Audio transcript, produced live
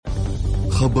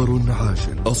خبر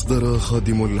عاجل. أصدر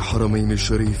خادم الحرمين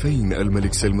الشريفين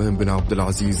الملك سلمان بن عبد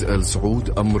العزيز آل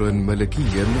سعود أمرا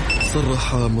ملكيا.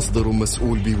 صرح مصدر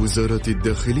مسؤول بوزارة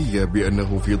الداخلية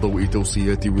بأنه في ضوء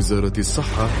توصيات وزارة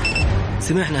الصحة.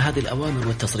 سمعنا هذه الأوامر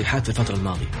والتصريحات في الفترة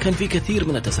الماضية، كان في كثير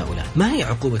من التساؤلات. ما هي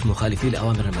عقوبة مخالفي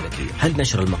الأوامر الملكية؟ هل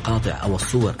نشر المقاطع أو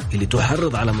الصور اللي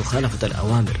تحرض على مخالفة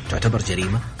الأوامر تعتبر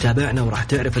جريمة؟ تابعنا وراح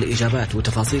تعرف الإجابات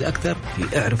وتفاصيل أكثر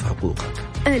في اعرف حقوقك.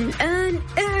 الآن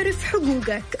اعرف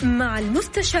حقوقك مع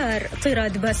المستشار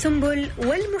طراد باسنبل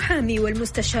والمحامي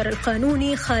والمستشار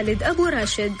القانوني خالد أبو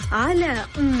راشد على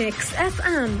ميكس اف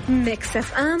ام. ميكس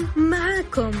اف ام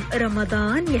معاكم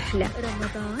رمضان يحلى.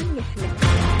 رمضان يحلى.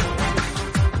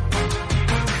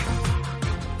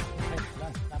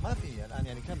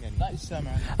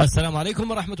 السلام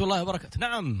عليكم ورحمة الله وبركاته.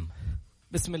 نعم،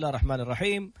 بسم الله الرحمن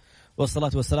الرحيم،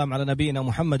 والصلاة والسلام على نبينا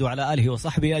محمد وعلى آله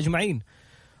وصحبه أجمعين.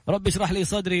 رب اشرح لي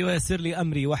صدري ويسر لي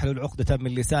أمري واحلل عقدة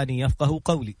من لساني يفقه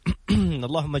قولي.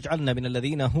 اللهم اجعلنا من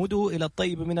الذين هدوا إلى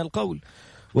الطيب من القول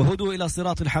وهدوا إلى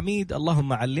صراط الحميد.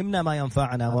 اللهم علمنا ما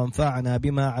ينفعنا وانفعنا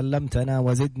بما علمتنا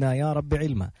وزدنا يا رب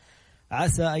علما.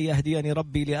 عسى أن يهديني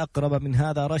ربي لأقرب من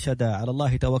هذا رشدا. على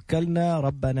الله توكلنا.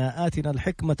 ربنا آتنا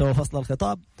الحكمة وفصل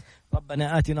الخطاب.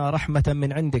 ربنا آتنا رحمة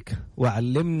من عندك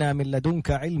وعلمنا من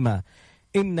لدنك علما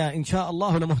إنا إن شاء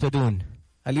الله لمهتدون.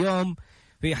 اليوم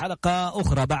في حلقة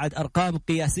أخرى بعد أرقام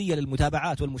قياسية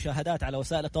للمتابعات والمشاهدات على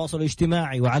وسائل التواصل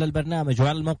الاجتماعي وعلى البرنامج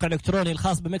وعلى الموقع الإلكتروني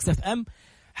الخاص بميكس اف ام.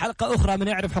 حلقة أخرى من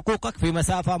اعرف حقوقك في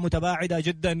مسافة متباعدة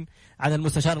جدا عن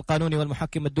المستشار القانوني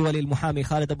والمحكم الدولي المحامي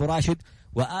خالد أبو راشد.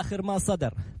 وآخر ما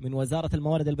صدر من وزارة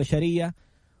الموارد البشرية،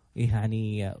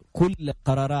 يعني كل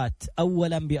القرارات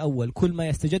أولا بأول، كل ما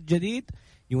يستجد جديد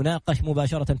يناقش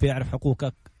مباشرة في اعرف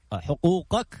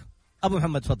حقوقك. أبو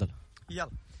محمد تفضل. يلا،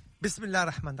 بسم الله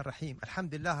الرحمن الرحيم.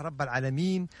 الحمد لله رب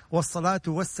العالمين، والصلاة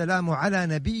والسلام على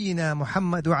نبينا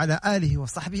محمد وعلى آله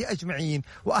وصحبه أجمعين.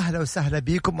 وأهلا وسهلا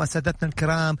بكم وسادتنا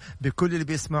الكرام بكل اللي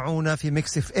بيسمعونا في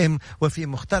ميكس اف ام وفي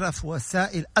مختلف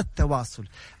وسائل التواصل.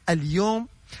 اليوم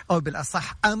أو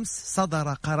بالأصح أمس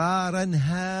صدر قرارا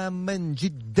هاما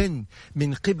جدا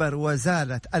من قبل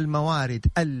وزارة الموارد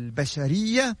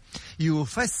البشرية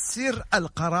يفسر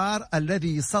القرار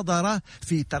الذي صدر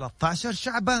في 13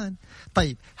 شعبان.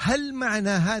 طيب، هل معنى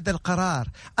هذا القرار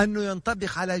أنه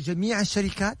ينطبق على جميع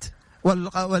الشركات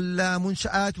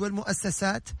والمنشآت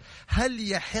والمؤسسات؟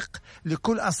 هل يحق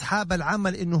لكل أصحاب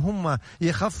العمل إنه هم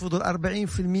يخفضوا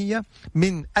 40%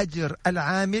 من أجر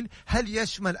العامل؟ هل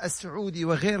يشمل السعودي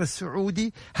وغير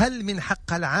السعودي؟ هل من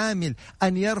حق العامل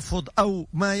أن يرفض أو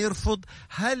ما يرفض؟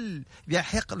 هل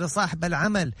يحق لصاحب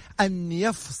العمل أن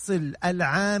يفصل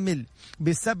العامل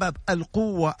بسبب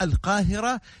القوة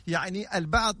القاهرة؟ يعني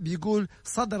البعض بيقول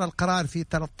صدر القرار في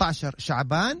 13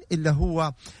 شعبان اللي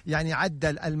هو يعني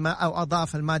عدل الماء أو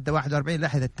أضاف المادة 41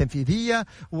 للائحة التنفيذية،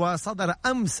 وصدر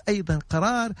أمس أيضا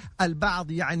قرار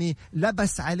البعض يعني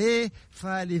لبس عليه.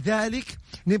 فلذلك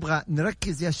نبغى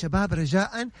نركز يا شباب،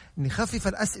 رجاء نخفف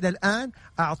الأسئلة الآن.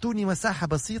 أعطوني مساحة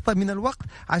بسيطة من الوقت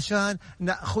عشان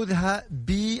نأخذها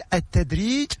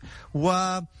بالتدريج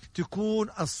وتكون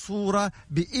الصورة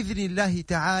بإذن الله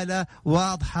تعالى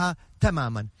واضحة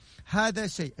تماما. هذا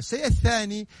شيء. الشيء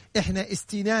الثاني، احنا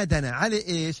استنادنا على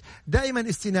ايش؟ دائما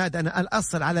استنادنا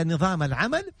الأصل على نظام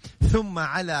العمل، ثم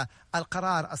على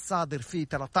القرار الصادر في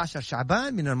 13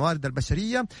 شعبان من الموارد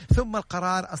البشرية، ثم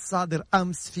القرار الصادر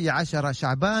أمس في 10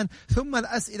 شعبان، ثم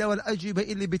الأسئلة والأجوبة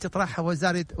اللي بتطرحها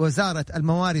وزارة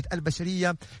الموارد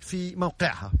البشرية في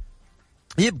موقعها.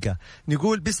 يبقى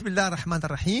نقول بسم الله الرحمن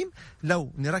الرحيم.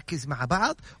 لو نركز مع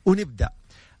بعض ونبدأ.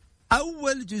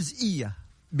 أول جزئية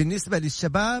بالنسبة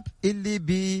للشباب اللي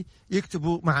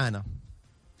بيكتبوا معانا،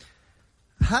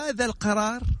 هذا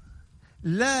القرار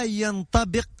لا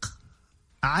ينطبق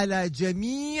على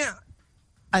جميع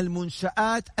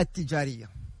المنشآت التجارية،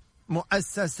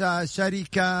 مؤسسة،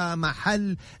 شركة،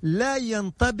 محل، لا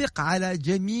ينطبق على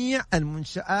جميع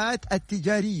المنشآت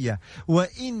التجارية،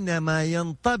 وإنما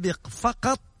ينطبق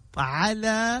فقط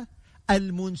على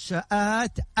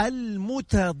المنشآت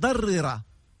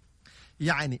المتضررة.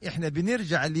 يعني احنا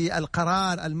بنرجع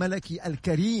للقرار الملكي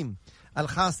الكريم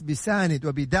الخاص بساند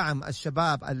وبدعم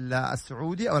الشباب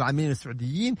السعودي أو العاملين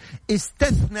السعوديين،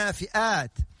 استثنى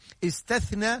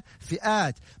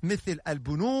فئات مثل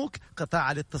البنوك،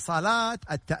 قطاع الاتصالات،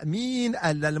 التأمين،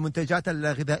 المنتجات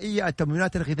الغذائية،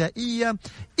 التموينات الغذائية.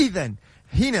 إذن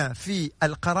هنا في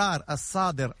القرار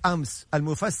الصادر أمس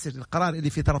المفسر للقرار اللي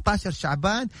في 13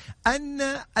 شعبان أن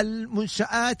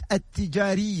المنشآت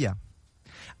التجارية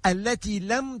التي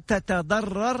لم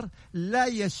تتضرر لا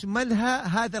يشملها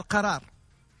هذا القرار.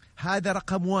 هذا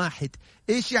رقم واحد.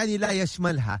 إيش يعني لا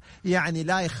يشملها؟ يعني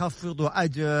لا يخفض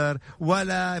أجر،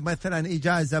 ولا مثلا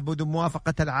إجازة بدون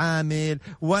موافقة العامل،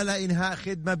 ولا إنهاء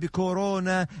خدمة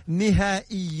بكورونا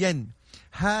نهائيا.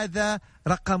 هذا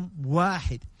رقم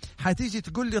واحد. حتيجي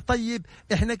تقول لي طيب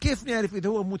إحنا كيف نعرف إذا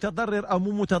هو متضرر أو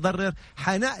مو متضرر؟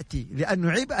 حنأتي،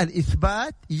 لأنه عبء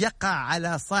الإثبات يقع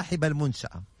على صاحب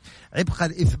المنشأة، عبء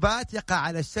الإثبات يقع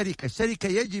على الشركة. الشركة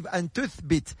يجب أن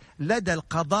تثبت لدى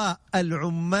القضاء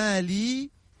العمالي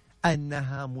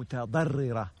أنها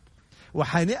متضررة،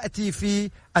 وحنأتي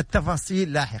في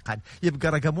التفاصيل لاحقا.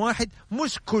 يبقى رقم واحد،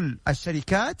 مش كل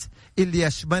الشركات اللي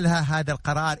يشملها هذا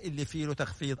القرار اللي فيه له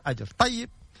تخفيض أجر. طيب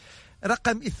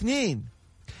رقم اثنين،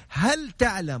 هل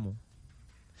تعلم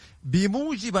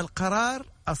بموجب القرار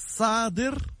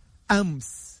الصادر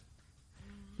أمس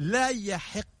لا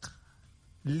يحق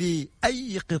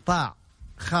لأي قطاع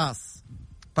خاص،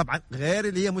 طبعا غير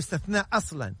اللي هي مستثناء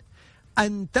أصلا،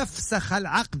 أن تفسخ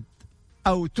العقد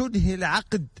أو تنهي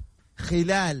العقد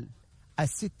خلال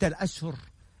الستة الأشهر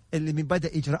اللي من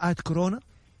بدء إجراءات كورونا؟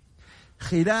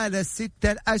 خلال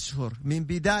الستة الأشهر من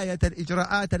بداية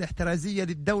الإجراءات الاحترازية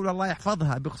للدولة الله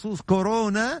يحفظها بخصوص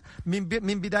كورونا،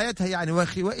 من بدايتها يعني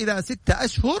وإلى 6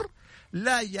 أشهر،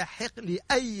 لا يحق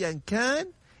لأيا كان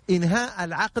إنهاء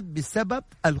العقد بسبب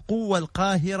القوة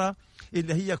القاهرة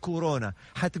اللي هي كورونا.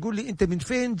 حتقول لي أنت من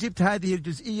فين جبت هذه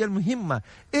الجزئية المهمة؟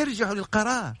 ارجعوا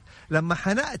للقرار. لما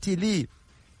حنأتي لي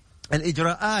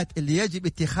الإجراءات اللي يجب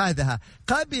اتخاذها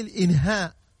قبل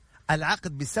إنهاء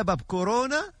العقد بسبب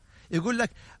كورونا، يقول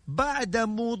لك بعد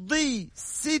مضي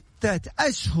 6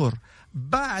 أشهر،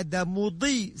 بعد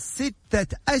مضي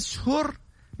 6 أشهر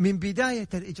من بداية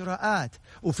الإجراءات،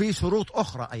 وفي شروط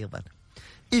أخرى أيضا.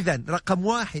 إذن رقم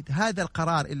واحد، هذا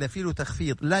القرار اللي فيه له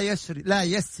تخفيض لا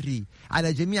يسري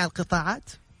على جميع القطاعات.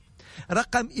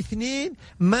 رقم اثنين،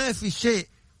 ما في شيء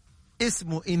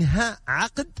اسمه إنهاء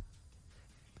عقد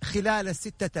خلال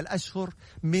 6 الأشهر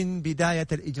من بداية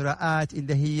الإجراءات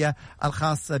اللي هي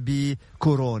الخاصة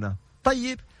بكورونا.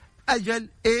 طيب أجل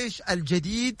إيش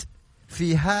الجديد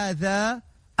في هذا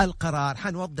القرار؟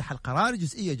 حنوضح القرار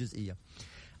جزئية جزئية.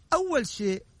 أول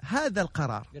شيء، هذا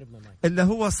القرار اللي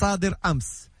هو صادر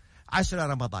أمس 10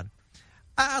 رمضان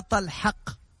أعطى الحق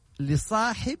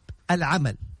لصاحب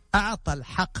العمل، أعطى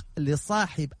الحق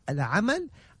لصاحب العمل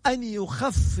أن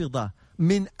يخفض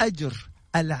من أجر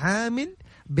العامل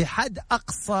بحد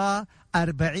أقصى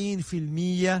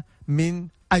 40% من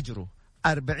أجره،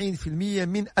 40%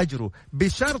 من أجره،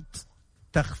 بشرط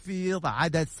تخفيض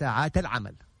عدد ساعات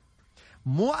العمل.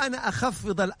 مو أنا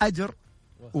أخفض الأجر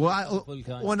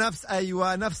ونفس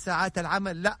نفس ساعات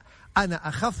العمل، لا، أنا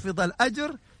أخفض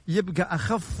الأجر، يبقى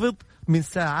أخفض من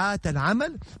ساعات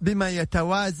العمل بما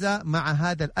يتوازى مع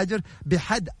هذا الأجر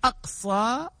بحد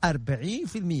أقصى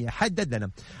 40%. حدد لنا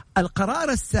القرار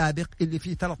السابق اللي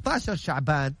في 13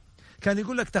 شعبان كان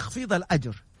يقول لك تخفيض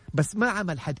الأجر، بس ما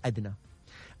عمل حد أدنى.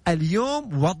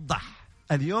 اليوم وضح،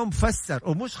 اليوم فسر،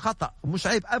 ومش خطأ ومش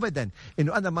عيب أبدا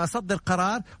إنه أنا ما أصدر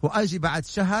قرار وأجي بعد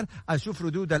شهر أشوف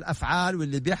ردود الأفعال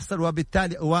واللي بيحصل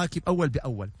وبالتالي أواكب أول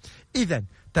بأول. إذن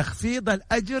تخفيض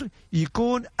الأجر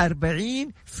يكون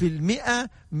 40%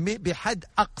 بحد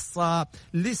أقصى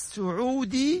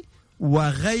للسعودي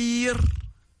وغير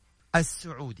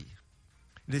السعودي،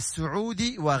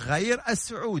 للسعودي وغير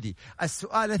السعودي.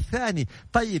 السؤال الثاني،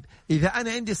 طيب إذا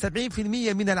أنا عندي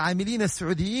 70% من العاملين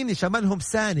السعوديين شملهم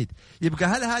ساند، يبقى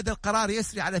هل هذا القرار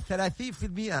يسري على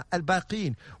 30%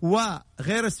 الباقين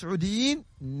وغير السعوديين؟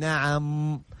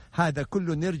 نعم. هذا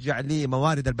كله نرجع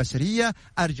لموارد البشرية،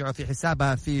 أرجعوا في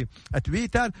حسابها في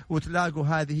تويتر وتلاقوا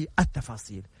هذه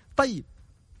التفاصيل. طيب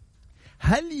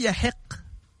هل يحق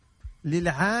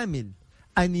للعامل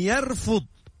أن يرفض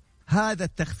هذا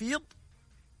التخفيض؟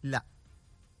 لا،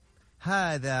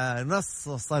 هذا نص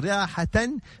صراحة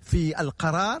في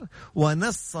القرار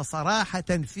ونص صراحة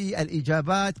في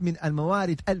الإجابات من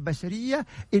الموارد البشرية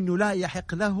إنه لا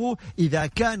يحق له إذا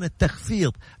كان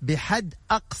التخفيض بحد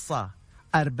أقصى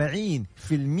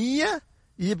 40%،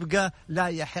 يبقى لا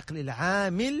يحق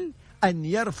للعامل أن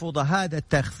يرفض هذا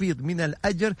التخفيض من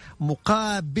الأجر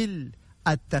مقابل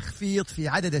التخفيض في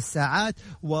عدد الساعات،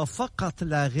 وفقط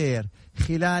لا غير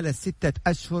خلال 6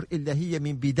 أشهر اللي هي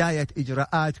من بداية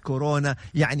إجراءات كورونا،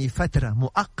 يعني فترة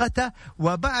مؤقتة.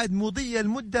 وبعد مضي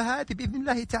المدة هذه بإذن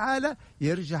الله تعالى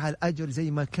يرجع الأجر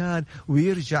زي ما كان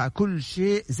ويرجع كل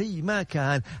شيء زي ما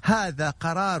كان. هذا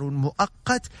قرار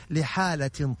مؤقت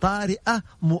لحالة طارئة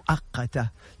مؤقتة.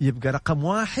 يبقى رقم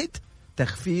واحد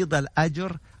تخفيض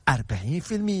الأجر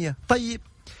 40%. طيب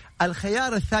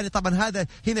الخيار الثاني، طبعا هذا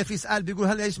هنا في سؤال بيقول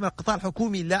هل يشمل القطاع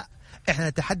الحكومي؟ لا، احنا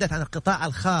نتحدث عن القطاع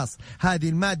الخاص. هذه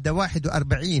المادة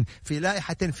 41 في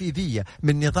لائحة تنفيذية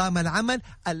من نظام العمل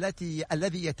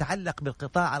الذي يتعلق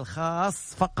بالقطاع الخاص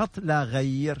فقط لا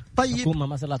غير. طيب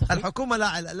الحكومة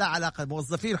لا علاقة،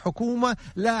 موظفي الحكومة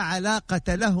لا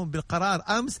علاقة لهم بالقرار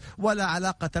أمس ولا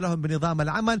علاقة لهم بنظام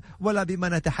العمل ولا بما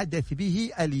نتحدث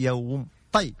به اليوم.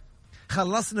 طيب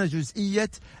خلصنا جزئية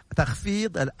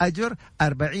تخفيض الأجر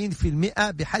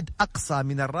 40% بحد أقصى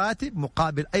من الراتب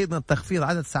مقابل أيضا تخفيض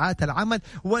عدد ساعات العمل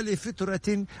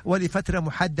ولفترة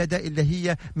محددة اللي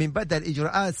هي من بدء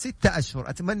الإجراءات 6 أشهر.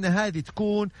 أتمنى هذه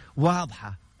تكون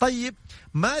واضحة. طيب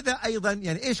ماذا أيضا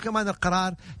يعني إيش كمان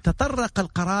القرار؟ تطرق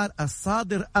القرار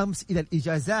الصادر أمس إلى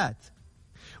الإجازات،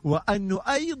 وأنه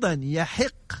أيضا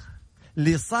يحق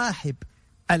لصاحب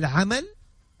العمل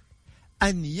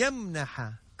أن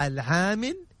يمنح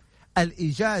العامل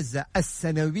الإجازة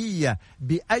السنوية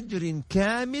بأجر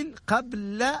كامل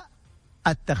قبل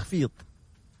التخفيض،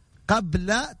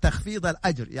 قبل تخفيض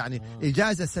الأجر، يعني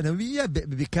إجازة سنوية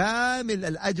بكامل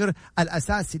الأجر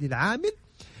الأساسي للعامل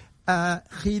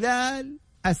خلال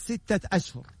 6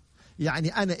 أشهر.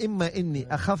 يعني أنا إما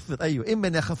إني أخفض إما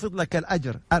إني أخفض لك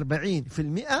الأجر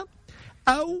 40%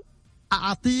 أو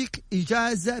أعطيك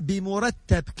إجازة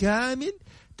بمرتب كامل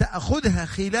تأخذها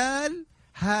خلال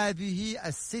هذه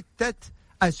 6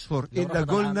 أشهر. إلا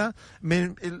قلنا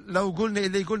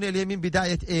اللي قلنا اليمين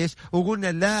بداية إيش؟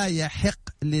 وقلنا لا يحق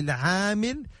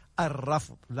للعامل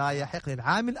الرفض، لا يحق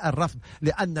للعامل الرفض،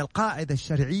 لأن القاعدة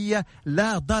الشرعية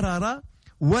لا ضرر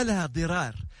ولا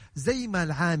ضرار. زي ما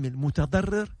العامل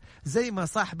متضرر زي ما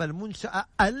صاحب المنشأة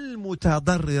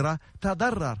المتضررة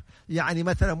تضرر. يعني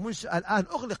مثلا منشأة الآن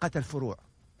أغلقت الفروع،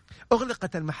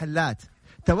 أغلقت المحلات،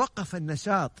 توقف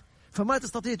النشاط، فما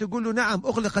تستطيع تقول له نعم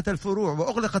أغلقت الفروع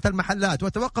وأغلقت المحلات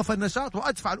وتوقف النشاط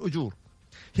وأدفع الأجور.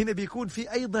 هنا بيكون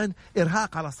في أيضا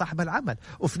إرهاق على صاحب العمل،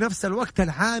 وفي نفس الوقت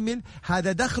العامل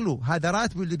هذا دخله، هذا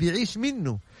راتبه اللي بيعيش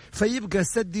منه، فيبقى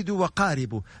سددوا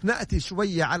وقاربوا. نأتي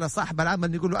شوية على صاحب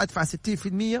العمل نقول له أدفع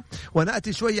 60%،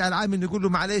 ونأتي شوية على العامل نقول له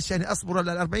معليش يعني أصبر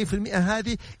على 40%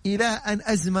 هذه، إلى أن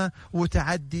أزمة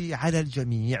وتعدي على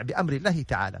الجميع بأمر الله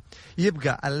تعالى.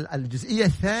 يبقى الجزئية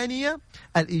الثانية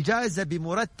الإجازة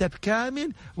بمرتب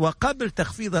كامل وقبل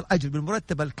تخفيض الأجر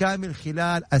بالمرتب الكامل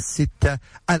خلال 6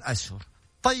 الأشهر.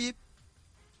 طيب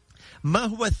ما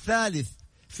هو الثالث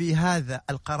في هذا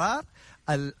القرار؟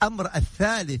 الأمر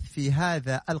الثالث في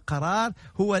هذا القرار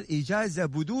هو الإجازة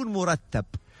بدون مرتب،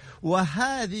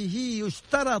 وهذه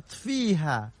يشترط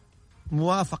فيها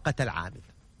موافقة العامل،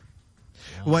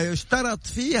 ويشترط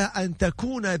فيها أن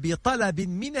تكون بطلب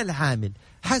من العامل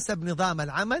حسب نظام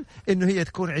العمل، إنه هي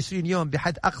تكون 20 يوم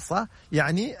بحد أقصى،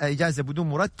 يعني إجازة بدون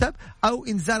مرتب، أو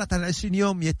إن زالت عن 20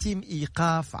 يوم يتم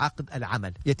إيقاف عقد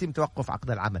العمل، يتم توقف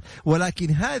عقد العمل.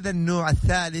 ولكن هذا النوع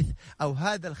الثالث أو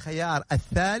هذا الخيار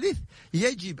الثالث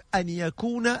يجب أن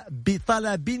يكون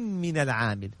بطلب من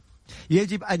العامل،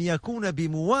 يجب أن يكون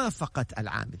بموافقة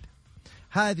العامل.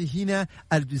 هذه هنا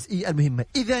الجزئية المهمة.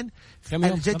 إذن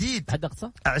الجديد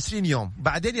 20 يوم،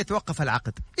 بعدين يتوقف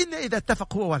العقد إلا إذا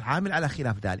اتفق هو والعامل على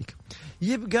خلاف ذلك.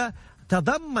 يبقى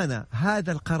تضمن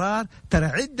هذا القرار ترى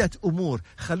عدة أمور،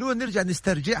 خلونا نرجع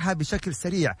نسترجعها بشكل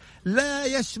سريع. لا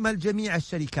يشمل جميع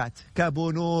الشركات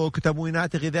كبنوك،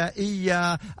 تموينات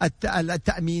غذائية،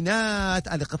 التأمينات،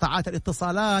 القطاعات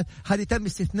الاتصالات، هذه تم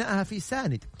استثناءها في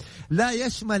ساند. لا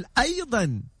يشمل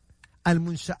أيضا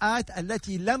المنشآت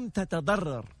التي لم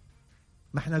تتضرر.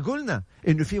 ما احنا قلنا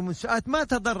انه في منشآت ما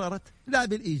تضررت لا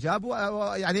بالإيجاب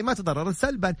يعني ما تضررت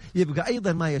سلبا، يبقى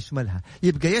ايضا ما يشملها،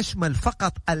 يبقى يشمل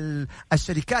فقط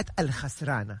الشركات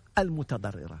الخسرانة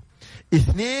المتضررة.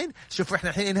 2 شوفوا احنا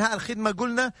الحين انهاء الخدمة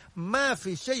قلنا ما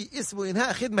في شيء اسمه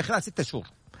انهاء خدمة خلال 6 شهور،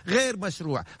 غير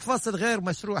مشروع، فصل غير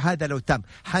مشروع هذا لو تم.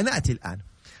 حنأتي الآن.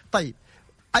 طيب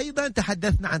ايضا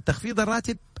تحدثنا عن تخفيض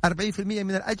الراتب 40%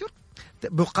 من الأجر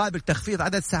مقابل تخفيض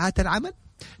عدد ساعات العمل.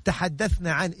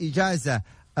 تحدثنا عن إجازة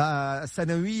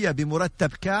سنوية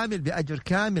بمرتب كامل بأجر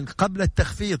كامل قبل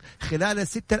التخفيض خلال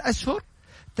 6 أشهر.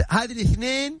 هذه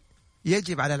الاثنين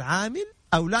يجب على العامل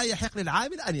أو لا يحق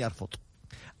للعامل أن يرفض.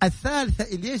 الثالثة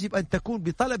اللي يجب أن تكون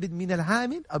بطلب من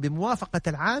العامل أو بموافقة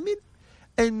العامل،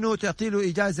 أنه تعطي له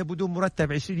إجازة بدون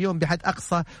مرتب 20 يوم بحد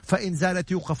أقصى، فإن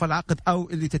زالت يوقف العقد أو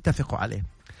اللي تتفقوا عليه.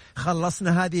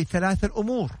 خلصنا هذه 3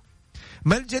 الأمور.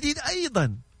 ما الجديد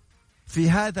أيضا في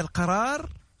هذا القرار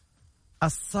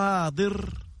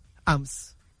الصادر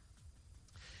أمس؟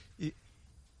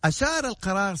 أشار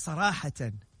القرار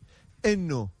صراحة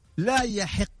أنه لا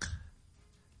يحق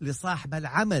لصاحب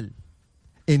العمل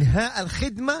إنهاء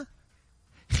الخدمة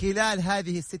خلال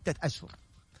هذه 6 أشهر.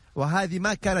 وهذه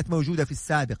ما كانت موجودة في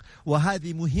السابق،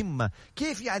 وهذه مهمة.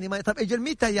 كيف يعني ما طب أجل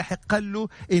متى يحق له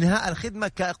إنهاء الخدمة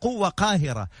كقوة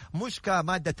قاهرة، مش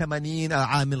كمادة 80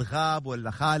 عامل غاب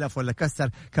ولا خالف ولا كسر،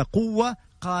 كقوة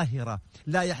قاهرة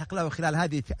لا يحق له خلال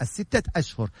هذه 6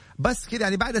 أشهر. بس كده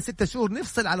يعني بعد 6 شهور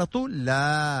نفصل على طول؟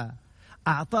 لا،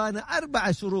 أعطانا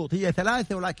 4 شروط، هي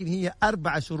 3 ولكن هي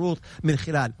 4 شروط من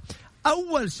خلال.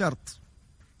 أول شرط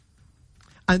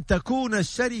أن تكون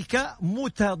الشركة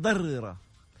متضررة،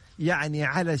 يعني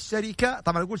على الشركة،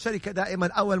 طبعا نقول شركة دائما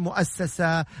أو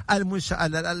المؤسسة المنشأة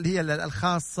اللي هي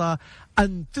الخاصة،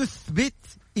 أن تثبت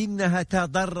إنها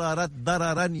تضررت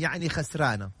ضررا يعني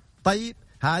خسرانة. طيب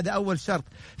هذا أول شرط.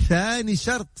 ثاني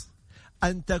شرط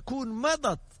أن تكون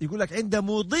مضت، يقول لك عند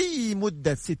مضي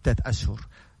مدة 6 أشهر،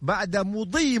 بعد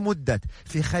مضي مدة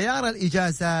في خيار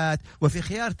الإجازات وفي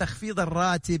خيار تخفيض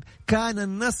الراتب كان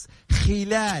النص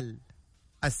خلال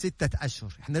 6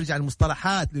 أشهر. احنا نرجع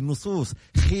للمصطلحات للنصوص،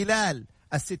 خلال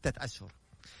 6 أشهر.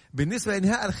 بالنسبة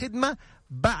لإنهاء الخدمة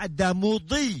بعد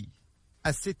مضي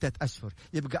 6 أشهر.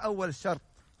 يبقى أول شرط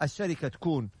الشركة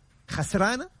تكون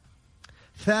خسرانة.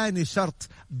 ثاني شرط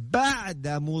بعد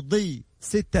مضي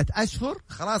 6 أشهر،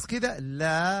 خلاص كده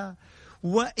لا،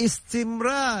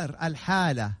 واستمرار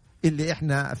الحالة اللي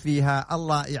احنا فيها،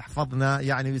 الله يحفظنا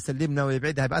يعني ويسلمنا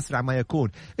ويبعدها بأسرع ما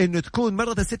يكون، انه تكون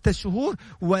مرت 6 شهور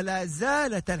ولا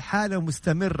زالت الحالة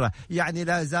مستمرة، يعني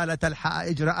لا زالت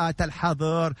إجراءات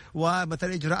الحظر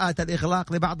ومثلا إجراءات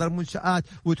الإغلاق لبعض المنشآت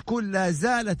وتكون لا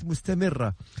زالت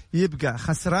مستمرة، يبقى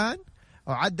خسران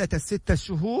وعدت 6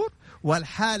 شهور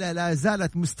والحالة لا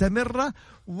زالت مستمرة.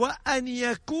 وأن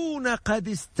يكون قد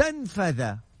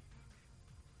استنفذ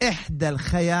إحدى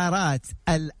الخيارات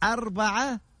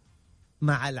 4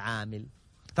 مع العامل.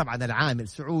 طبعا العامل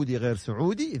سعودي غير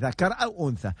سعودي، ذكر أو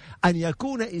أنثى، أن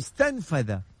يكون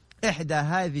استنفذ إحدى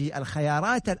هذه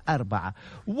الخيارات 4.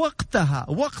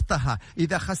 وقتها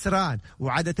إذا خسران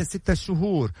وعدت 6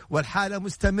 شهور والحالة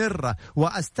مستمرة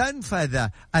واستنفذ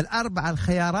 4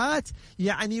 الخيارات،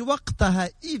 يعني وقتها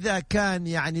إذا كان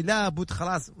يعني لابد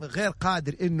خلاص غير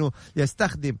قادر إنه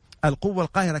يستخدم القوة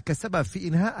القاهرة كسبب في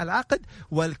إنهاء العقد.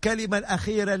 والكلمة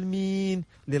الأخيرة المين؟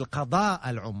 للقضاء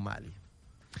العمالي،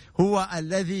 هو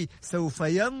الذي سوف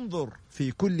ينظر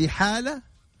في كل حالة،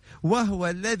 وهو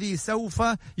الذي سوف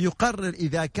يقرر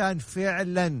إذا كان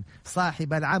فعلا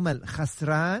صاحب العمل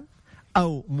خسران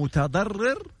أو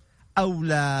متضرر أو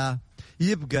لا.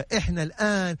 يبقى إحنا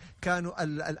الآن كانوا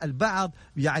البعض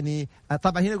يعني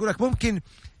طبعا هنا يقول لك ممكن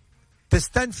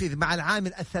تستنفذ مع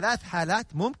العامل 3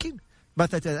 حالات، ممكن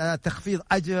مثلا تخفيض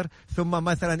أجر، ثم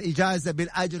مثلا إجازة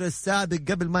بالأجر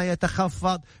السابق قبل ما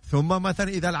يتخفض، ثم مثلا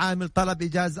إذا العامل طلب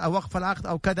إجازة أو وقف العقد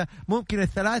أو كذا، ممكن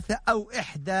 3 أو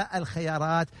إحدى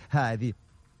الخيارات هذه.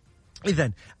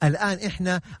 إذن الآن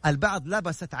إحنا البعض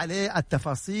لبست عليه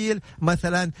التفاصيل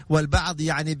مثلا، والبعض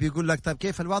يعني بيقول لك طب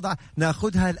كيف الوضع؟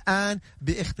 ناخذها الآن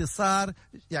باختصار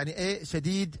يعني إيه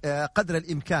شديد قدر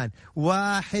الإمكان.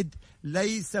 1،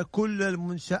 ليس كل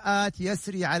المنشآت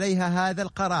يسري عليها هذا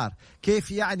القرار.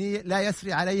 كيف يعني لا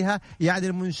يسري عليها؟ يعني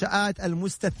المنشآت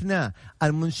المستثناة،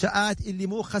 المنشآت اللي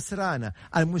مو خسرانة،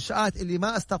 المنشآت اللي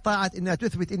ما استطاعت إنها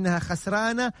تثبت إنها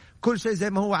خسرانة، كل شيء زي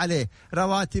ما هو عليه،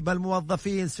 رواتب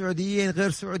الموظفين سعوديين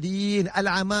غير سعوديين،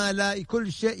 العمالة،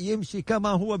 كل شيء يمشي كما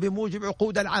هو بموجب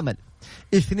عقود العمل.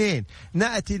 2،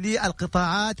 نأتي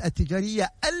للقطاعات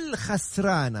التجارية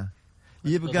الخسرانة،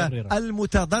 يبقى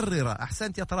المتضررة.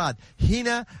 أحسنت يا طراد.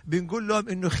 هنا بنقول لهم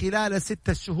إنه خلال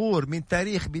 6 شهور من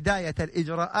تاريخ بداية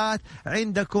الإجراءات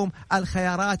عندكم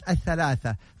الخيارات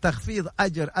 3: تخفيض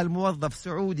أجر الموظف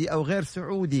سعودي أو غير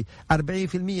سعودي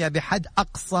 40% بحد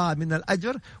أقصى من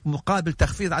الأجر مقابل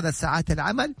تخفيض عدد ساعات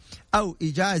العمل، أو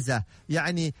إجازة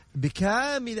يعني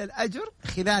بكامل الأجر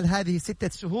خلال هذه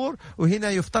 6 شهور. وهنا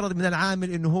يفترض من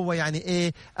العامل إنه هو يعني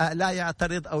إيه لا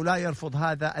يعترض أو لا يرفض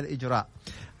هذا الإجراء.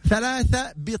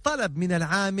 3، بطلب من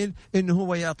العامل إنه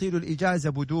هو يعطيله الإجازة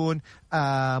بدون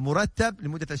مرتب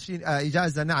لمدة 20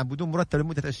 إجازة نعم بدون مرتب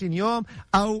لمدة 20 يوم،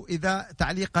 أو إذا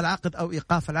تعليق العقد أو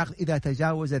إيقاف العقد إذا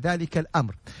تجاوز ذلك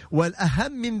الأمر.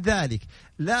 والأهم من ذلك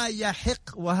لا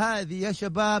يحق، وهذه يا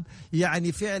شباب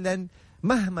يعني فعلا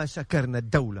مهما شكرنا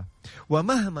الدولة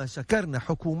ومهما شكرنا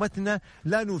حكومتنا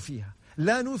لا نوفيها،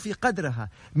 لا نوفي قدرها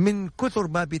من كثر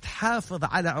ما بتحافظ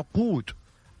على عقود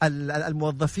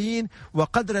الموظفين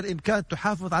وقدر الإمكان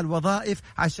تحافظ على الوظائف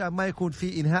عشان ما يكون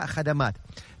في إنهاء خدمات.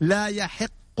 لا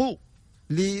يحق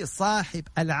لصاحب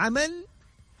العمل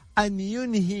أن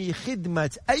ينهي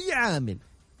خدمة أي عامل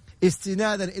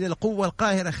استنادا إلى القوة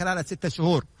القاهرة خلال 6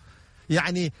 شهور.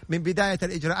 يعني من بداية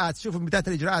الإجراءات. شوفوا من بداية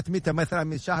الإجراءات متى، مثلا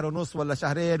من شهر ونص ولا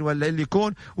شهرين ولا اللي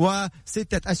يكون، و6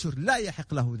 أشهر لا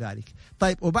يحق له ذلك.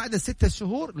 طيب وبعد 6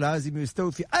 شهور لازم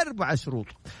يستوفي 4 شروط: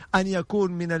 أن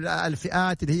يكون من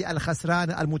الفئات اللي هي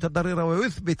الخسرانة المتضررة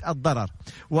ويثبت الضرر،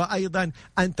 وأيضا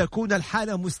أن تكون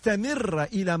الحالة مستمرة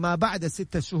إلى ما بعد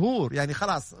 6 شهور، يعني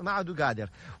خلاص ما عاد قادر،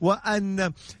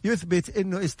 وأن يثبت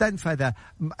أنه استنفذ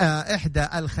إحدى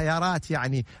الخيارات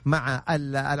يعني مع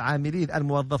العاملين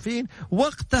الموظفين.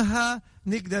 وقتها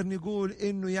نقدر نقول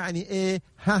أنه يعني إيه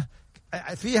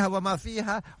فيها وما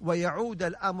فيها، ويعود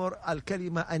الأمر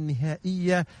الكلمة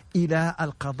النهائية إلى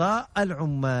القضاء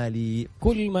العمالي.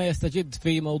 كل ما يستجد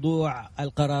في موضوع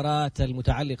القرارات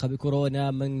المتعلقة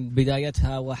بكورونا من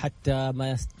بدايتها وحتى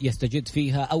ما يستجد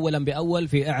فيها أولا بأول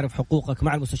في اعرف حقوقك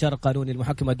مع المستشار القانوني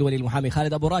المحكم الدولي المحامي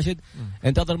خالد أبو راشد.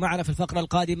 انتظر معنا في الفقرة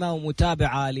القادمة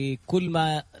ومتابعة لكل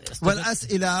ما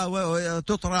والأسئلة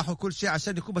تطرح وكل شيء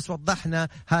عشان نكون بس وضحنا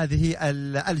هذه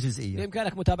الجزئية.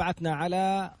 بإمكانك متابعتنا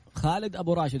على خالد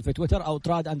أبو راشد في تويتر أو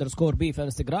 @trad_b في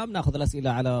انستغرام. ناخذ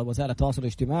الأسئلة على وسائل التواصل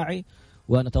الاجتماعي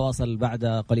ونتواصل بعد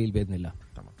قليل بإذن الله.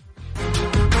 تمام.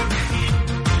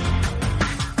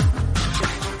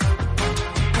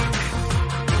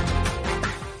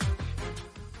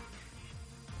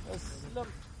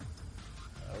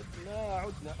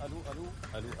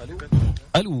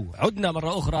 عدنا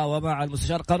مرة أخرى ومع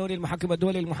المستشار القانوني المحكم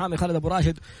الدولي المحامي خالد أبو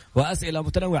راشد، وأسئلة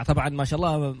متنوعة طبعا ما شاء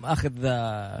الله أخذ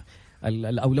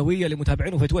الأولوية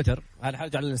لمتابعينه في تويتر. هذا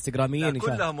حاجة على الانستغراميين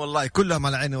كلهم والله كلهم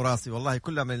على عيني وراسي، والله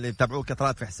كلهم اللي يتابعوك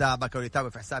يطراد في حسابك أو يتابعوا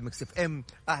في حساب مكس اف ام.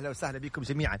 أهلا وسهلا بكم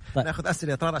جميعا. طيب. ناخذ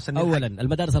أسئلة يطراد عشان أولا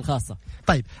المدارس الخاصة.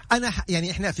 طيب أنا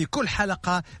يعني إحنا في كل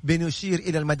حلقة بنشير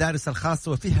إلى المدارس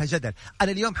الخاصة وفيها جدل.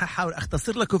 أنا اليوم ححاول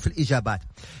أختصر لكم في الإجابات.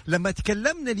 لما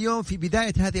تكلمنا اليوم في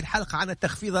بداية هذه الحلقة عن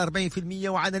التخفيض 40%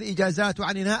 وعن الإجازات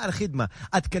وعن إنهاء الخدمة،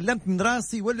 أتكلمت من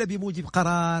راسي ولا بموجب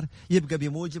قرار؟ يبقى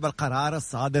بموجب القرار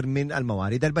الصادر من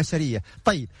الموارد البشرية.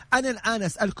 طيب أنا الآن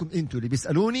أسألكم أنتوا اللي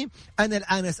بيسألوني، أنا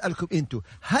الآن أسألكم أنتوا،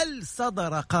 هل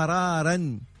صدر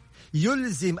قرارا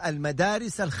يلزم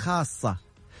المدارس الخاصة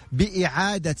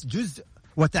بإعادة جزء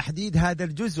وتحديد هذا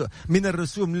الجزء من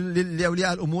الرسوم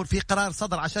لأولياء الأمور؟ في قرار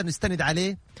صدر عشان نستند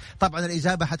عليه؟ طبعا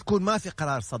الإجابة حتكون ما في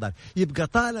قرار صدر. يبقى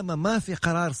طالما ما في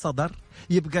قرار صدر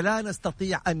يبقى لا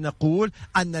نستطيع أن نقول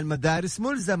أن المدارس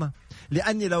ملزمة،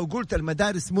 لأني لو قلت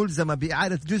المدارس ملزمة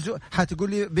بإعادة جزء حتقول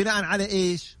لي بناء على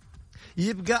إيش؟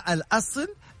 يبقى الأصل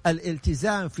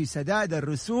الالتزام في سداد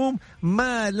الرسوم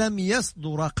ما لم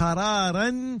يصدر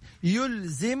قرارا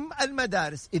يلزم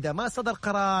المدارس. إذا ما صدر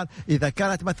قرار، إذا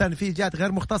كانت مثلا في جهات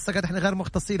غير مختصة قد احنا غير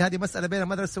مختصين، هذه مسألة بين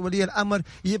المدرسة وولي الأمر،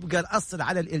 يبقى الأصل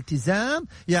على الالتزام.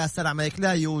 يا سلام عليك،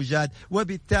 لا يوجد،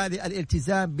 وبالتالي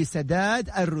الالتزام بسداد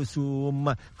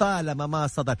الرسوم طالما ما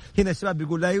صدر. هنا الشباب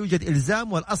بيقول لا يوجد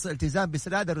إلزام والأصل التزام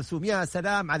بسداد الرسوم. يا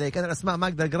سلام عليك، أنا الأسماء ما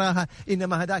أقدر أقراها،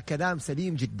 إنما هذا كلام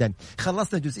سليم جدا.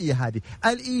 خلصنا الجزئية هذه.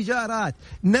 الإيجارات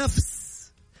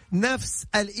نفس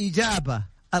الإجابة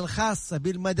الخاصة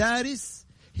بالمدارس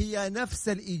هي نفس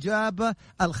الإجابة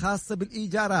الخاصة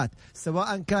بالإيجارات،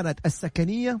 سواء كانت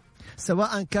السكنية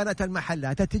سواء كانت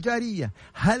المحلات التجارية.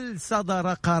 هل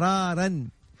صدر قرارا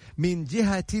من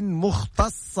جهة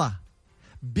مختصة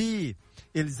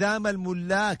بإلزام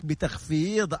الملاك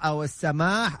بتخفيض أو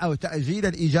السماح أو تأجيل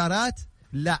الإيجارات؟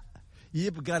 لا.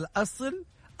 يبقى الأصل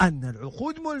أن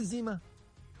العقود ملزمة.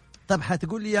 طب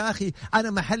حتقول لي يا أخي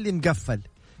أنا محلي مقفل،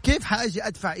 كيف حأجي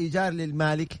أدفع إيجار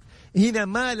للمالك؟ هنا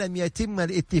ما لم يتم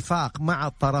الاتفاق مع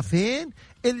الطرفين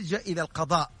الجأ إلى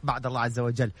القضاء بعد الله عز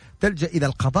وجل. تلجأ إلى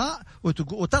القضاء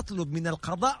وتطلب من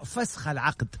القضاء فسخ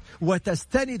العقد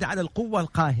وتستند على القوة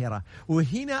القاهرة.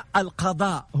 وهنا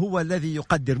القضاء هو الذي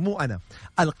يقدر، مو أنا.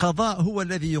 القضاء هو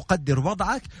الذي يقدر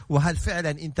وضعك، وهل فعلا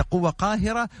أنت قوة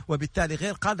قاهرة وبالتالي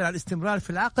غير قادر على الاستمرار في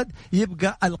العقد.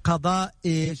 يبقى القضاء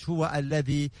إيش هو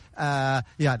الذي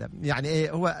يعني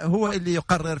إيه هو اللي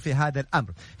يقرر في هذا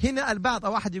الأمر. هنا البعض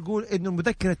أو واحد يقول إنه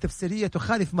المذكرة التفسيرية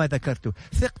تخالف ما ذكرته.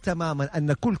 ثق تماما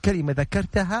أن كل كلمة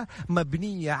ذكرتها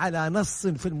مبنية على نص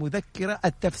في المذكرة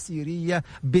التفسيرية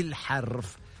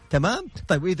بالحرف. تمام؟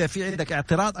 طيب وإذا في عندك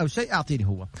اعتراض أو شيء أعطيني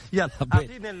هو. يلا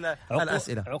أعطيني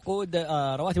الأسئلة. عقود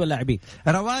رواتب اللاعبين.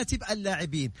 رواتب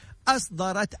اللاعبين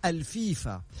أصدرت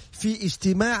الفيفا في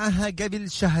اجتماعها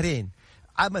قبل شهرين.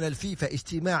 عمل الفيفا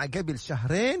اجتماع قبل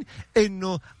شهرين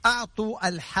إنه أعطوا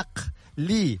الحق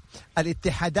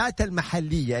للاتحادات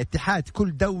المحلية، اتحاد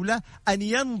كل دولة، أن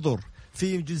ينظر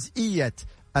في جزئية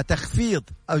تخفيض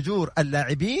أجور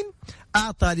اللاعبين.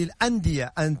 أعطى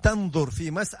للأندية أن تنظر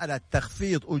في مسألة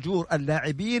تخفيض أجور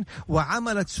اللاعبين،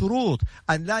 وعملت شروط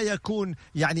أن لا يكون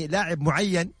يعني لاعب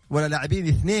معين ولا لاعبين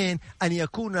 2 أن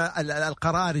يكون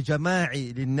القرار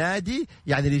جماعي للنادي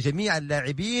يعني لجميع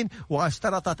اللاعبين،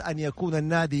 واشترطت أن يكون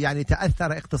النادي يعني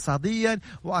تأثر اقتصاديا،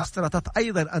 واشترطت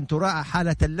أيضا أن تراعى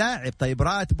حالة اللاعب، طيب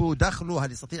راتبه دخله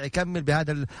هل يستطيع يكمل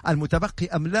بهذا المتبقي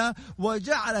أم لا،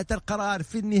 وجعلت القرار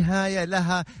في النهاية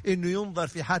لها أنه ينظر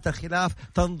في حالة الخلاف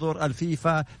تنظر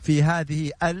الفيفا في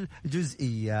هذه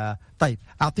الجزئية. طيب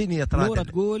أعطيني يا طراد. نورة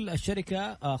تقول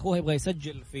الشركة أخوها يبغى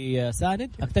يسجل في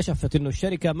ساند، اكتشفت أنه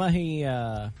الشركة ما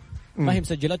هي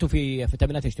مسجلته في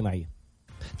التأمينات الاجتماعية.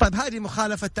 طيب هذه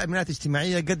مخالفة تأمينات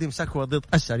اجتماعية، قدم شكوى ضد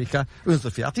الشركة وينظر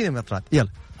فيها. أعطيني من طراد يلا.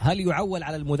 هل يعول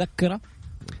على المذكرة؟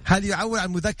 هل يعول على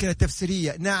المذكرة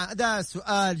التفسيرية؟ نعم، ده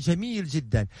سؤال جميل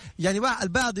جدا. يعني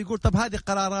البعض يقول طب هذه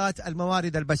قرارات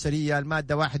الموارد البشرية،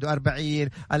 المادة 41،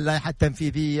 اللائحة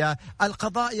التنفيذية،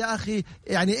 القضاء يا أخي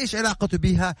يعني إيش علاقته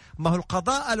بها؟ ما هو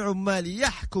القضاء العمالي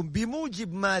يحكم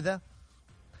بموجب ماذا؟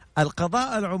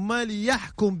 القضاء العمالي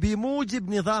يحكم بموجب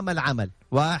نظام العمل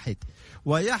 1،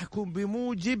 ويحكم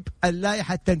بموجب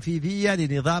اللائحة التنفيذية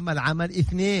لنظام العمل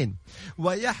 2،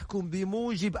 ويحكم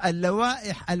بموجب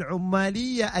اللوائح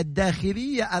العمالية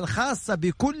الداخلية الخاصة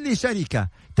بكل شركة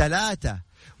 3،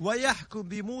 ويحكم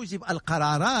بموجب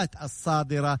القرارات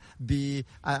الصادرة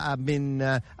من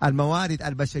الموارد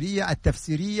البشرية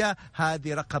التفسيرية،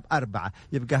 هذه رقم 4.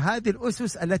 يبقى هذه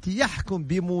الأسس التي يحكم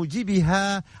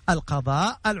بموجبها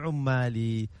القضاء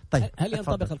العمالي. طيب هل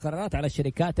ينطبق القرارات على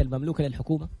الشركات المملوكة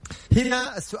للحكومة؟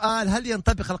 هنا السؤال هل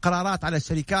ينطبق القرارات على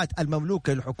الشركات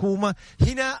المملوكة للحكومة؟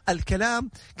 هنا الكلام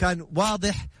كان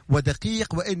واضح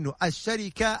ودقيق، وإنه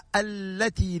الشركة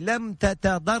التي لم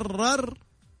تتضرر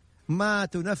ما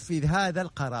تنفذ هذا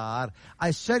القرار.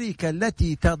 الشركة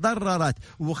التي تضررت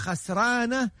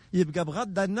وخسرانة يبقى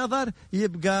بغض النظر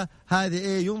يبقى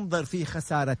هذه ينظر في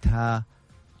خسارتها.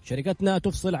 شركتنا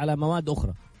تفصل على مواد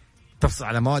أخرى. تفصل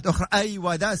على مواد أخرى،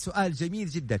 أيوة ده سؤال جميل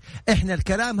جدا. إحنا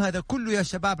الكلام هذا كله يا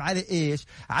شباب على إيش؟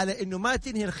 على إنه ما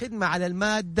تنهي الخدمة على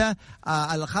المادة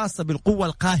الخاصة بالقوة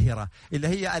القاهرة اللي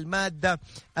هي المادة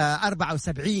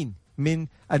 74 من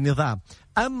النظام.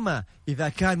 أما إذا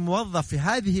كان موظف في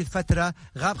هذه الفترة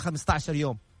غاب 15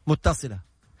 يوم متصلة،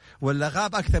 ولا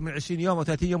غاب أكثر من 20 يوم أو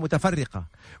 30 يوم متفرقة،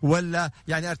 ولا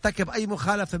يعني ارتكب أي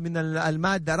مخالفة من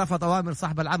المادة، رفض أوامر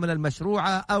صاحب العمل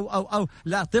المشروعة أو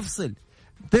لا،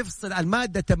 تفصل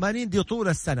المادة 80 دي طول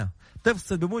السنة،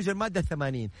 تفصل بموجب المادة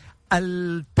 80.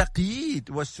 التقييد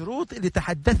والشروط اللي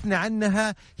تحدثنا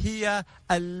عنها هي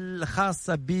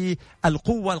الخاصة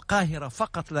بالقوة القاهرة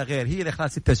فقط لا غير، هي اللي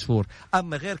خلال 6 شهور.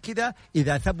 أما غير كده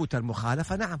إذا ثبت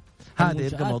المخالفة نعم هذا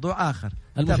يبقى موضوع آخر.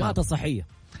 المنشآت الصحية،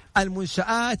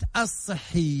 المنشآت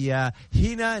الصحية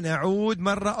هنا نعود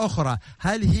مرة أخرى،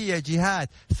 هل هي جهات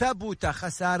ثبت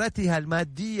خسارتها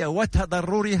المادية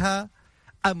وتضررها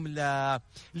أم لا؟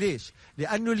 ليش؟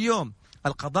 لأنه اليوم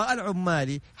القضاء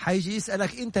العمالي حيجي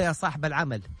يسألك أنت يا صاحب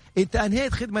العمل، أنت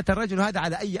أنهيت خدمة الرجل هذا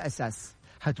على أي أساس؟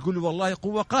 هتقول له والله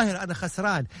قوة قاهرة أنا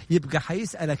خسران. يبقى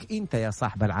حيسألك أنت يا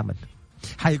صاحب العمل،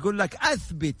 حيقول لك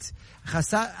أثبت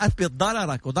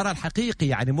ضررك وضرر حقيقي،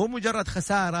 يعني مو مجرد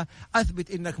خسارة،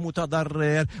 أثبت إنك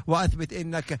متضرر، وأثبت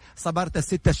إنك صبرت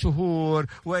 6 شهور،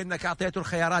 وإنك أعطيته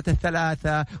الخيارات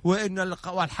 3، وإن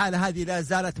الحالة هذه لا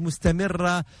زالت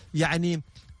مستمرة. يعني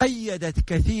قيدت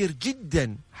كثير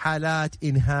جدا حالات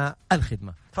إنهاء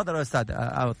الخدمة. تفضل يا أستاذ.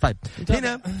 طيب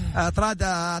هنا أطراد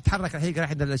أتحرك الحقيقة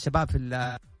عند الشباب في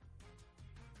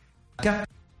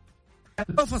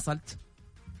لو فصلت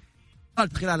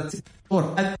خلال 6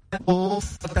 شهور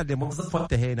وفصلت لموظف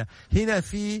وانتهينا. هنا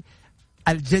في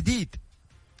الجديد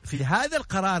في هذا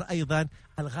القرار أيضا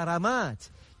الغرامات،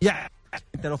 يعني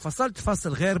أنت لو فصلت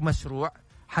فصل غير مشروع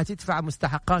حتدفع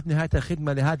مستحقات نهاية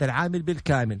الخدمة لهذا العامل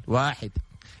بالكامل 1.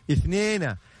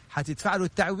 2 حتدفع له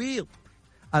التعويض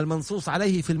المنصوص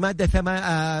عليه في المادة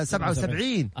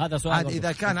 77. هذا سؤال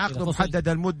إذا كان عقده محدد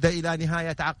المدة إلى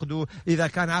نهاية عقده، إذا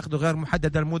كان عقده غير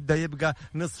محدد المدة يبقى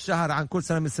نصف شهر عن كل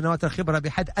سنة من سنوات الخبرة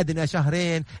بحد أدنى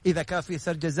 2 إذا كان في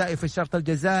سر جزائي في الشرط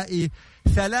الجزائي.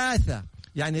 3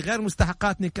 يعني غير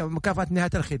مستحقات مكافأة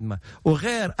نهاية الخدمة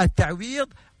وغير التعويض،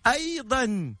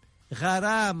 أيضا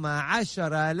غرامة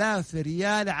 10,000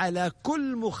 ريال على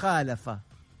كل مخالفة،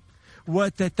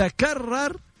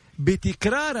 وتتكرر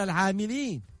بتكرار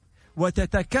العاملين،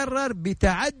 وتتكرر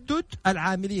بتعدد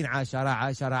العاملين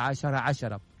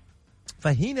 10.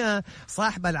 فهنا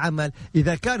صاحب العمل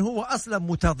إذا كان هو أصلا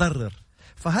متضرر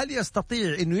فهل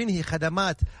يستطيع أنه ينهي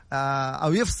خدمات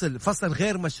أو يفصل فصلا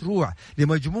غير مشروع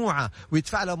لمجموعة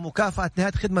ويدفع لهم مكافأة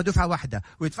نهاية خدمة دفعة واحدة،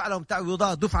 ويدفع لهم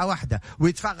تعويضات دفعة واحدة،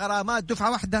 ويدفع غرامات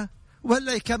دفعة واحدة،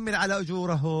 ولا يكمل على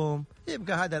أجورهم؟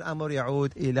 يبقى هذا الأمر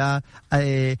يعود إلى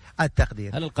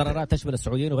التقدير. هل القرارات تشمل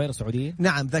السعوديين وغير السعوديين؟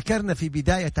 نعم، ذكرنا في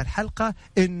بداية الحلقة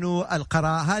أنه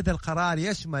هذا القرار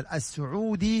يشمل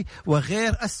السعودي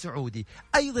وغير السعودي.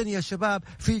 أيضا يا شباب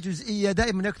في جزئية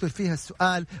دائما نكتب فيها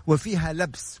السؤال وفيها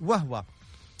لبس، وهو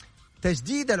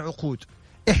تجديد العقود.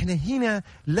 إحنا هنا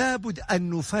لابد أن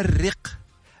نفرق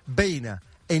بين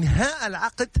إنهاء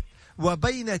العقد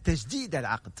وبين تجديد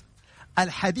العقد.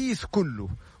 الحديث كله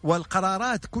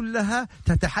والقرارات كلها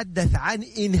تتحدث عن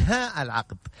إنهاء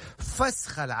العقد،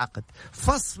 فسخ العقد،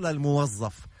 فصل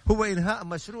الموظف، هو إنهاء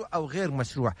مشروع أو غير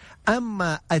مشروع.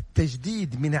 أما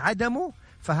التجديد من عدمه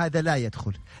فهذا لا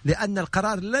يدخل، لأن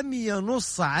القرار لم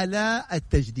ينص على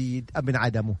التجديد من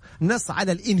عدمه، نص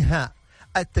على الإنهاء.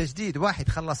 التجديد واحد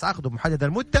خلص عقده محدد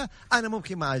المدة، أنا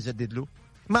ممكن ما أجدد له،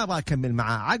 ما بكمل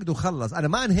معاه، عقده خلص، أنا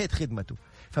ما أنهيت خدمته.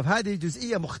 فهذه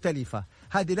جزئية مختلفة،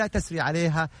 هذه لا تسري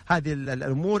عليها هذه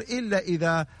الأمور إلا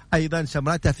إذا أيضا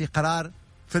شملتها في قرار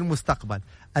في المستقبل.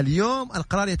 اليوم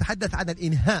القرار يتحدث عن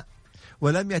الإنهاء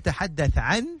ولم يتحدث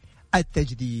عن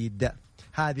التجديد.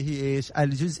 هذه إيش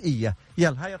الجزئية.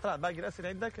 يلا هيا طلع باقي الأسئلة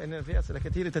عندك، لأن في أسئلة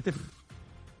كثيرة تتفق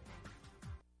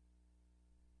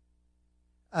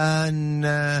أن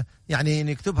يعني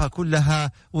نكتبها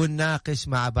كلها ونناقش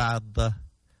مع بعض.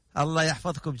 الله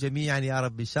يحفظكم جميعا يا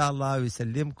رب إن شاء الله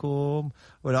ويسلمكم.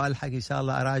 ولو ألحق إن شاء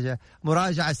الله أراجع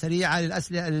مراجعة سريعة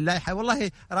للأسئلة اللائحة،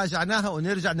 والله راجعناها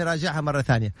ونرجع نراجعها مرة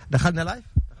ثانية. دخلنا لايف؟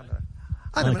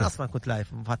 أنا من أصلا كنت لايف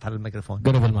فاتح على الميكروفون.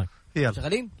 قرب المايك. يلا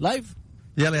شغالين لايف.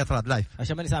 يلا يا طراد لايف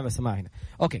عشان ماني سامع السماع هنا.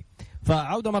 أوكي،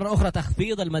 فعودة مرة أخرى،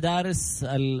 تخفيض المدارس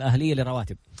الأهلية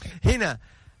للرواتب. هنا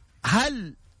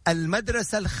هل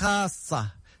المدرسة الخاصة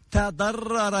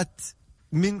تضررت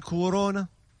من كورونا؟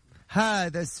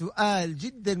 هذا السؤال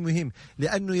جدا مهم،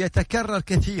 لأنه يتكرر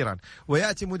كثيرا،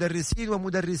 ويأتي مدرسين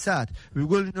ومدرسات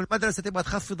ويقول إنه المدرسة تبغى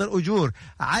تخفض الأجور.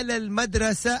 على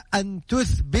المدرسة أن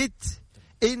تثبت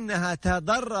إنها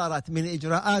تضررت من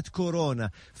إجراءات كورونا،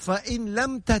 فإن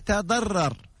لم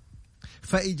تتضرر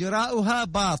فإجراؤها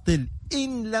باطل.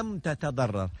 إن لم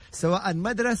تتضرر سواء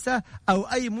مدرسة أو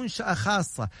أي منشأة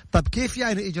خاصة. طب كيف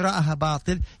يعني إجراءها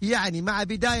باطل؟ يعني مع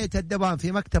بداية الدوام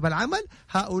في مكتب العمل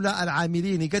هؤلاء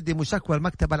العاملين يقدموا شكوى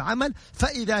لمكتب العمل،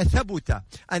 فإذا ثبت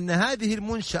أن هذه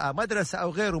المنشأة مدرسة أو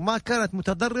غيره ما كانت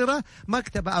متضررة،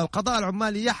 مكتب أو القضاء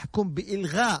العمالي يحكم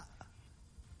بإلغاء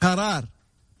قرار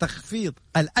تخفيض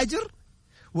الأجر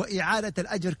وإعادة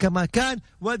الأجر كما كان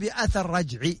وبأثر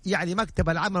رجعي. يعني مكتب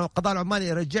العمل والقضاء العمالي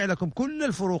يرجع لكم كل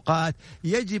الفروقات.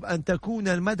 يجب أن تكون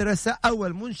المدرسة أو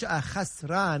المنشأة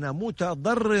خسرانة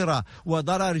متضررة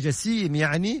وضرر جسيم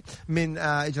يعني من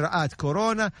إجراءات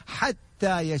كورونا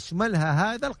حتى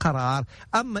يشملها هذا القرار.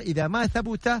 أما إذا ما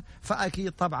ثبت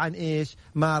فأكيد طبعا إيش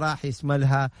ما راح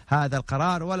يشملها هذا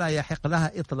القرار ولا يحق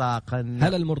لها إطلاقا.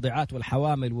 هل المرضعات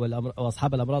والحوامل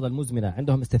وأصحاب الأمراض المزمنة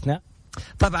عندهم استثناء؟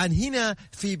 طبعا هنا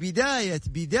في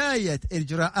بداية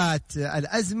إجراءات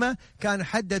الأزمة كانوا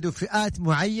حددوا فئات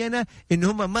معينة إن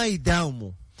هم ما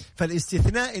يداوموا،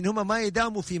 فالاستثناء إن هم ما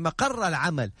يداوموا في مقر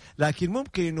العمل، لكن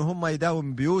ممكن إن هم يداوموا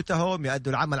من بيوتهم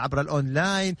يؤدوا العمل عبر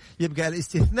الأونلاين. يبقى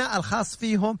الاستثناء الخاص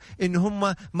فيهم إن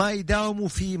هم ما يداوموا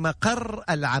في مقر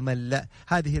العمل. لا،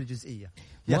 هذه الجزئية.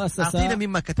 أعطينا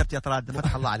مما كتبت يا طراد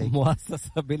فتح الله عليك.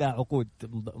 مؤسسة بلا عقود،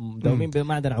 مداومين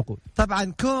بما عندنا عقود.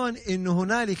 طبعا كون إنه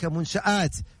هنالك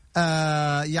منشآت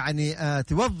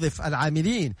توظف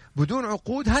العاملين بدون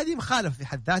عقود، هذه مخالفة في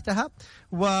حد ذاتها.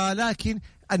 ولكن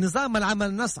النظام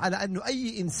العمل نص على أنه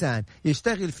أي إنسان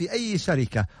يشتغل في أي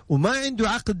شركة وما عنده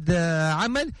عقد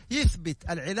عمل يثبت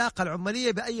العلاقة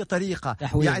العمالية بأي طريقة،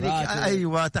 يعني راتب.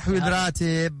 أيوة تحويل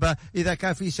راتب، إذا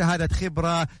كان في شهادة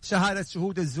خبرة، شهادة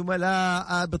شهود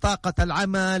الزملاء، بطاقة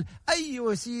العمل، أي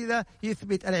وسيلة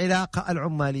يثبت العلاقة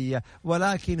العمالية.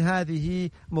 ولكن هذه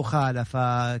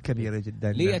مخالفة كبيرة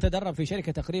جدا. لي أتدرب في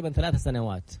شركة تقريبا 3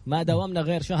 سنوات، ما داومنا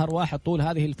غير شهر واحد طول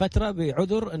هذه الفترة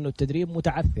بعذر أنه التدريب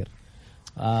متعثر.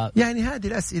 يعني هذه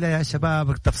الأسئلة يا شباب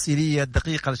التفصيلية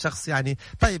الدقيقة لشخص يعني.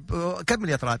 طيب كمل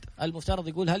يا طراد. المفترض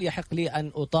يقول هل يحق لي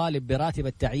أن أطالب براتب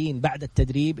التعيين بعد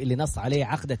التدريب اللي نص عليه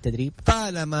عقد التدريب؟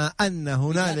 طالما أن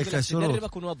هنالك شروط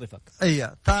يدربك ونوظفك.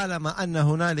 طالما أن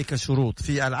هنالك شروط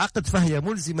في العقد فهي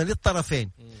ملزمة للطرفين.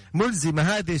 ملزمة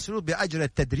هذه الشروط بأجر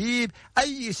التدريب.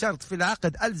 أي شرط في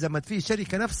العقد ألزمت فيه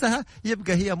الشركة نفسها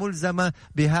يبقى هي ملزمة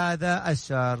بهذا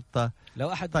الشرط.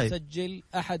 لو أحد مسجل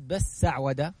أحد بس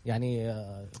سعودة يعني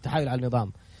تحايل على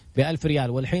النظام ب1000 ريال،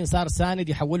 والحين صار ساند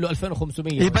يحول له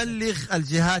 2500. يبلغ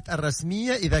الجهات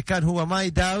الرسمية إذا كان هو ما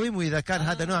يداوم، وإذا كان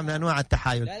هذا نوع من أنواع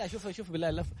التحايل. لا شوف بالله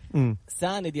اللف.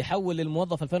 ساند يحول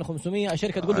للموظف 2500،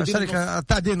 الشركة تقول له الشركة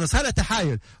تعديل نص. هذا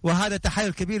تحايل، وهذا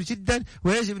تحايل كبير جدا،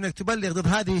 ويجب أنك تبلغ ضد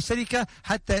هذه الشركة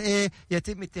حتى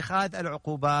يتم اتخاذ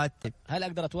العقوبات. هل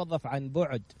أقدر أتوظف عن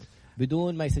بعد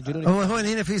بدون ما يسجلوني؟ هو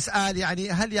هنا في سؤال،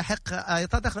 يعني هل يحق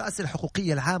يتدخل الأسئلة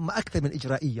الحقوقية العامة أكثر من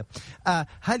إجرائية؟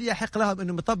 هل يحق لهم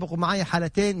إنه يطبقوا معي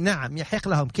حالتين؟ نعم يحق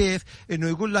لهم. كيف؟ إنه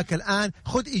يقول لك الآن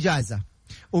خذ إجازة،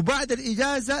 وبعد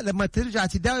الإجازة لما ترجع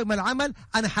تداوم العمل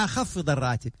أنا حخفض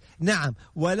الراتب. نعم،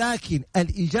 ولكن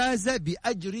الإجازة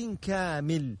بأجر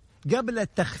كامل قبل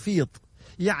التخفيض.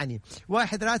 يعني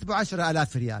واحد راتبه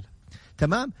 10,000 ريال،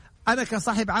 تمام؟ أنا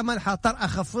كصاحب عمل حاضطر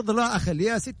أخفض له،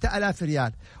 أخليها 6,000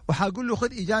 ريال، وحاقول له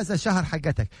خذ إجازة شهر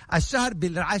حقتك، الشهر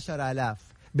بال10,000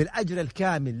 بالأجر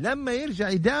الكامل. لما يرجع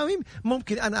يداوم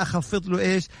ممكن أنا أخفض له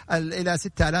إيش إلى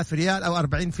 6,000 ريال أو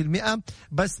 40%،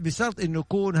 بس بشرط إنه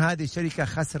يكون هذه الشركة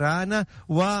خسرانة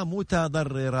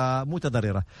ومتضررة.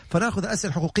 فنأخذ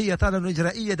أسئلة حقوقية طالما إنه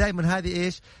إجرائية دائما هذه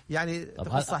إيش يعني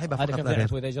تخص صاحبها فقط. هذا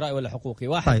كيف إذا إجرائي ولا حقوقي؟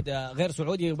 واحد غير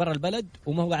سعودي برا البلد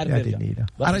وما هو عارف يرجع،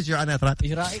 أرجع أنا إطراد.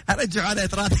 إجرائي أرجع أنا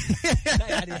إطراد. لا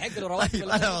يعني يحق له رواتب.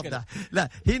 أنا أوضح. لا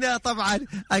هنا طبعا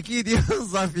أكيد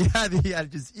ينظر في هذه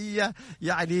الجزئية،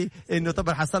 يعني انه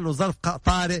طبعا حصل له ظرف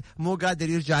طارئ مو قادر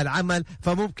يرجع العمل،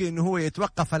 فممكن انه هو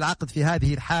يتوقف العقد في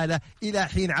هذه الحالة الى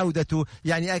حين عودته.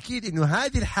 يعني اكيد انه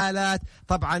هذه الحالات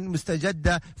طبعا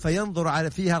مستجدة، فينظر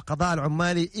على فيها القضاء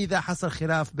العمالي اذا حصل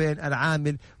خلاف بين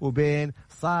العامل وبين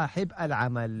صاحب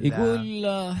العمل. يقول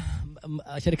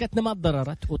شركتنا ما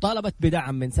تضررت وطالبت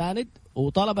بدعم من ساند،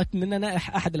 وطلبت مننا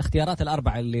احد الاختيارات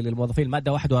الاربعه اللي للموظفين،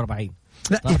 الماده 41.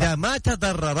 لا إذا ما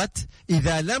تضررت،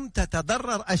 إذا لم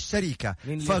تتضرر الشركة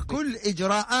فكل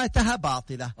إجراءاتها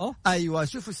باطلة. أيوة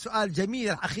شوف السؤال جميل،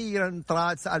 أخيرا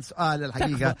طراد سأل سؤال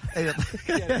الحقيقة.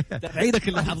 عيدك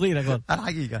اللي حاضرينك.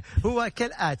 الحقيقة هو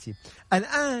كالآتي،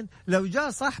 الآن لو جاء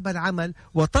صاحب العمل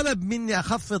وطلب مني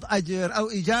أخفض أجر أو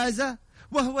إجازة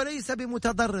وهو ليس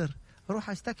بمتضرر، روح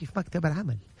اشتكي في مكتب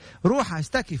العمل، روح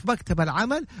اشتكي في مكتب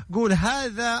العمل، قول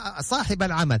هذا صاحب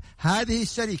العمل، هذه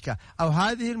الشركة أو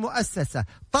هذه المؤسسة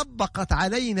طبقت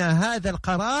علينا هذا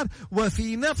القرار،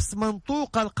 وفي نفس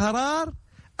منطوق القرار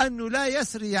أنه لا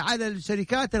يسري على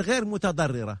الشركات الغير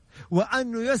متضررة،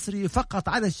 وأنه يسري فقط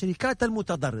على الشركات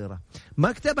المتضررة.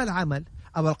 مكتب العمل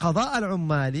أو القضاء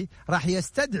العمالي راح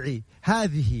يستدعي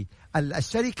هذه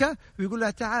الشركة ويقول لها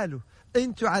تعالوا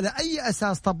انتوا على اي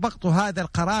اساس طبقتوا هذا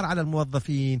القرار على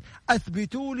الموظفين؟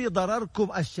 اثبتوا لي ضرركم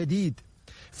الشديد.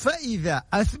 فاذا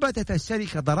اثبتت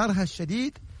الشركة ضررها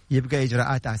الشديد يبقى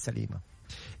اجراءاتها سليمة.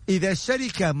 إذا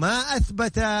الشركة ما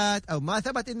أثبتت أو ما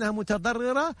ثبت إنها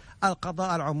متضررة،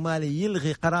 القضاء العمالي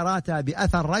يلغي قراراتها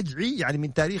بأثر رجعي، يعني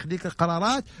من تاريخ ذيك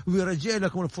القرارات، ويرجع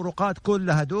لكم الفروقات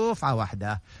كلها دفعة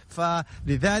واحدة.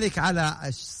 فلذلك على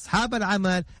أصحاب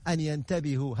العمل أن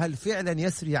ينتبهوا، هل فعلا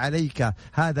يسري عليك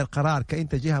هذا القرار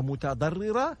كأنت جهة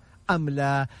متضررة أم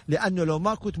لا؟ لأنه لو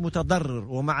ما كنت متضرر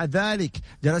ومع ذلك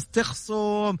جلست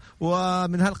تخصم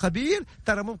ومن هالقبيل،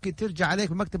 ترى ممكن ترجع عليك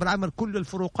بمكتب العمل كل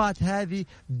الفروقات هذه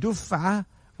دفعة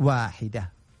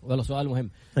واحدة. والله سؤال مهم.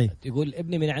 يقول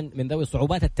ابني من ذوي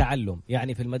صعوبات التعلم،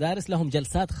 يعني في المدارس لهم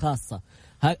جلسات خاصة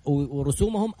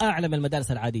ورسومهم أعلى من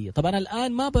المدارس العادية. طبعا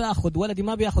الآن ما بأخذ ولدي،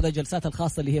 ما بيأخذ الجلسات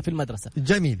الخاصة اللي هي في المدرسة.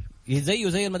 جميل،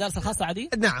 زي المدارس الخاصة عادية.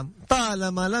 نعم،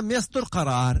 طالما لم يصدر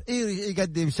قرار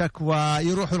يقدم شكوى،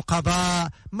 يروح القضاء،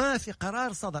 ما في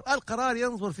قرار صدر، القرار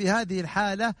ينظر في هذه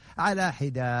الحالة على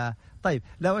حدة. طيب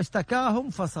لو اشتكاهم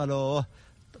فصلوه،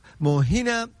 مو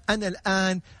هنا أنا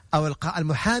الآن أو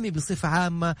المحامي بصفة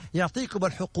عامة يعطيكم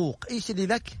الحقوق، إيش اللي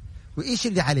لك وإيش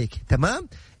اللي عليك، تمام؟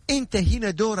 أنت هنا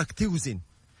دورك توزن.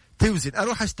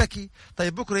 أروح أشتكي،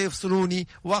 طيب بكرة يفصلوني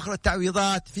وآخر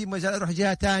التعويضات في مجال أروح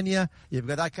جهة تانية،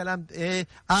 يبقى ده كلام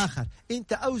آخر.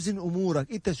 أنت أوزن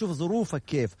أمورك، أنت شوف ظروفك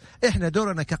كيف. إحنا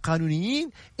دورنا كقانونيين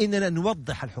إننا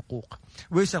نوضح الحقوق،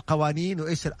 وإيش القوانين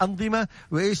وإيش الأنظمة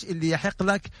وإيش اللي يحق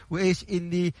لك وإيش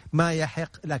اللي ما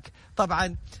يحق لك.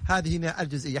 طبعا هذه هنا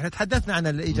الجزئية. إحنا تحدثنا عن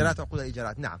الإيجارات وعقود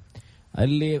الإيجارات. نعم،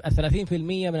 اللي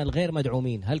 30% من الغير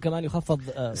مدعومين هل كمان يخفض؟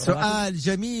 سؤال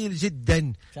جميل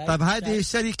جدا. طب هذه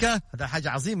الشركة، هذا حاجة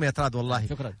عظيمة يا طراد والله.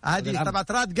 شكرا. هذه طبعا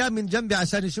طراد قام من جنبي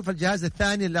عشان يشوف الجهاز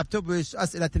الثاني اللابتوب وإيش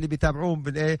أسئلة اللي بيتابعون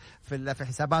في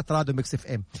حسابات راديو ميكس اف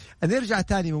ام. نرجع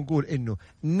تاني ونقول إنه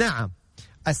نعم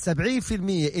ال70%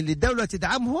 اللي الدولة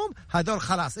تدعمهم هذول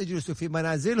خلاص يجلسوا في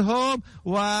منازلهم،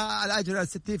 والأجر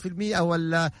 60% أو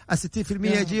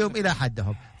 60% يجيهم إلى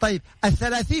حدهم. طيب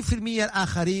 30%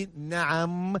 الآخرين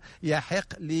نعم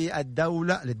يحق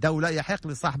للدولة يحق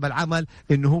لصاحب العمل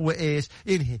إنه هو إيش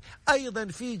ينهي. أيضا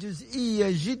في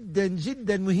جزئية جدا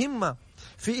جدا مهمة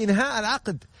في إنهاء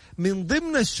العقد من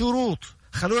ضمن الشروط.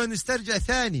 خلونا نسترجع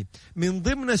ثاني. من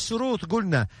ضمن الشروط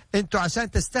قلنا انتوا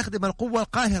عشان تستخدم القوة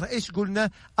القاهرة ايش قلنا؟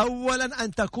 اولا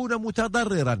ان تكون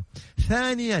متضررا،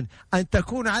 ثانيا ان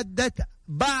تكون عدت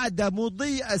بعد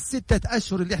مضي 6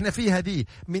 أشهر اللي احنا فيها دي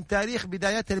من تاريخ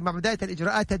بدايتها مع بداية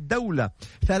الإجراءات الدولة،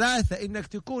 3 انك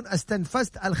تكون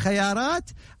استنفذت الخيارات،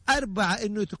 4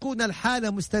 انه تكون الحالة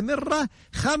مستمرة،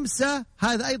 5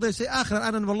 هذا ايضا شيء اخر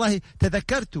انا والله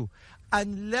تذكرته،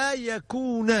 ان لا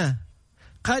يكون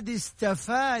قد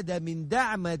استفاد من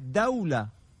دعم الدولة،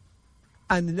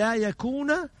 أن لا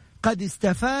يكون قد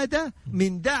استفاد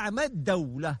من دعم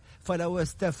الدولة. فلو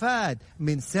استفاد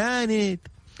من ساند،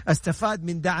 استفاد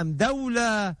من دعم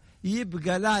دولة،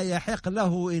 يبقى لا يحق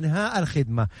له إنهاء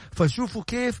الخدمة. فشوفوا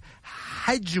كيف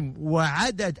حجم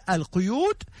وعدد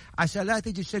القيود عشان لا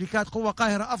تجي الشركات قوة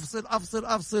قاهرة أفصل أفصل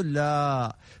أفصل،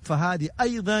 لا. فهذه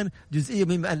أيضا جزئية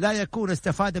من أن لا يكون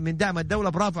استفادة من دعم الدولة.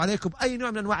 برافو عليكم. أي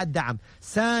نوع من أنواع الدعم،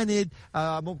 ساند،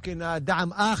 ممكن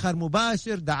دعم آخر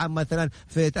مباشر، دعم مثلا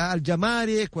في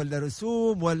الجمارك ولا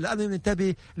رسوم ولا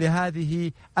ننتبه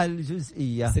لهذه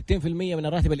الجزئية. 60% من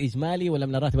الراتب الإجمالي ولا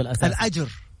من الراتب الأساسي؟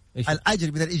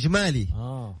 الأجر من الإجمالي.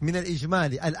 من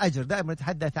الإجمالي الأجر، دائما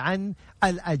نتحدث عن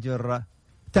الأجر.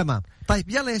 تمام. طيب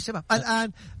يلا يا شباب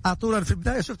الآن أعطونا. في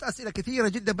البداية شفت أسئلة كثيرة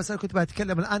جدا بس أنا كنت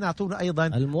بتكلم الآن. أعطونا أيضا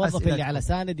الموظف اللي على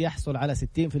ساند يحصل على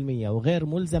 60% وغير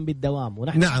ملزم بالدوام،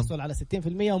 ونحن نحصل على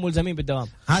 60% وملزمين بالدوام.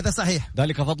 هذا صحيح،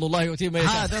 ذلك فضل الله يؤتيه من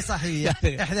يشاء. هذا صحيح.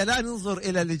 إحنا لا ننظر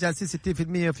إلى اللي جالسين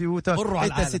 60% في ووتر،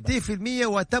 أنت 60%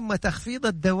 وتم تخفيض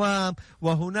الدوام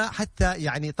وهنا حتى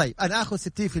يعني. طيب أنا أخذ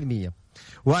 60%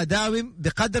 وأداوم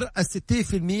بقدر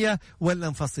 60% ولا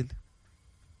نفصل.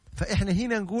 فإحنا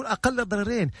هنا نقول أقل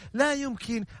الضررين. لا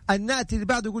يمكن أن نأتي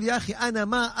لبعض يقول يا أخي أنا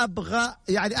ما أبغى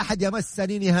يعني أحد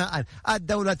يمسني نهائا،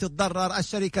 الدولة تتضرر،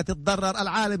 الشركة تتضرر،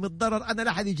 العالم يتضرر، أنا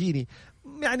لا أحد يجيني.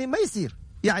 يعني ما يصير.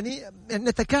 يعني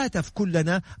نتكاتف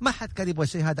كلنا، ما حد كان يبغى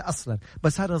شيء هذا أصلا،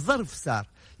 بس هذا الظرف صار،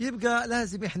 يبقى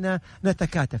لازم إحنا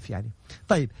نتكاتف يعني.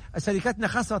 طيب شركتنا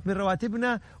خسرت من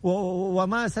رواتبنا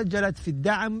وما سجلت في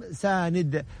الدعم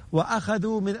ساند،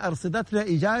 وأخذوا من أرصدتنا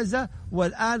إجازة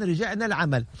والآن رجعنا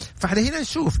العمل. فإحنا هنا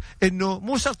نشوف إنه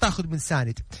مو شرط تأخذ من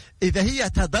ساند، إذا هي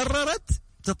تضررت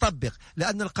تطبق،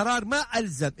 لأن القرار ما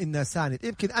ألزم إنها ساند.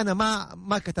 يمكن أنا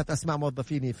ما كتبت أسماء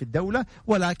موظفيني في الدولة،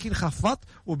 ولكن خفضت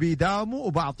وبيداوموا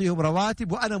وبعطيهم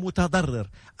رواتب وأنا متضرر.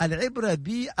 العبرة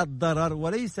بالضرر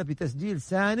وليس بتسجيل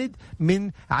ساند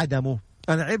من عدمه.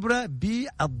 العبرة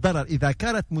بالضرر إذا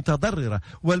كانت متضررة،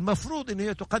 والمفروض أنه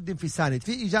هي تقدم في ساند.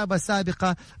 في إجابة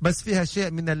سابقة بس فيها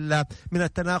شيء من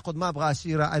التناقض ما أبغى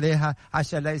أشير عليها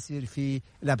عشان لا يصير في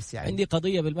لبس يعني. عندي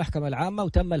قضية بالمحكمة العامة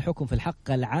وتم الحكم في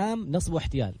الحق العام نصب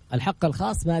واحتيال، الحق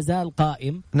الخاص ما زال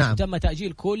قائم. نعم. تم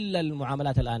تأجيل كل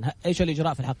المعاملات الآن. إيش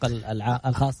الإجراء في الحق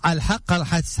الخاص؟ الحق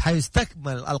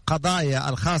حيستكمل القضايا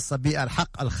الخاصة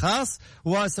بالحق الخاص،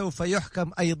 وسوف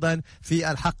يحكم أيضا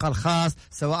في الحق الخاص،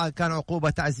 سواء كان عقوبة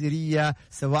تعزيرية،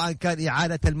 سواء كان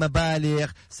إعادة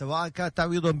المبالغ، سواء كان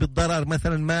تعويض بالضرر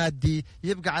مثلا مادي.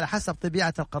 يبقى على حسب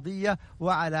طبيعة القضية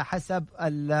وعلى حسب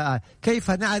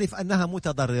كيف نعرف أنها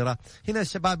متضررة. هنا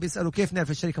الشباب بيسألوا كيف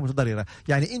نعرف الشركة متضررة.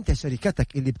 يعني أنت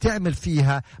شركتك اللي بتعمل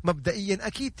فيها مبدئيا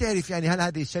أكيد تعرف يعني هل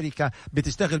هذه الشركة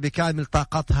بتشتغل بكامل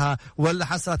طاقتها ولا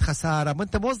حصلت خسارة. ما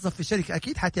أنت موظف في الشركة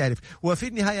أكيد حتعرف. وفي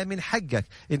النهاية من حقك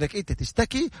أنك أنت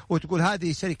تشتكي وتقول هذه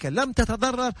الشركة لم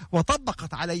تتضرر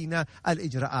وطبقت علينا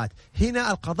الإجراءات.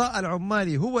 هنا القضاء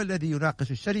العمالي هو الذي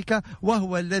يناقش الشركة،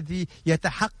 وهو الذي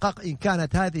يتحقق إن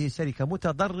كانت هذه الشركة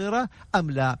متضررة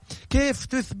أم لا. كيف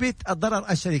تثبت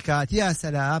الضرر الشركات؟ يا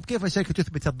سلام، كيف الشركة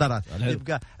تثبت الضرر؟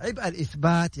 يبقى عبء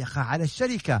الإثبات يقع على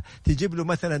الشركة. تجيب له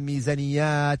مثلا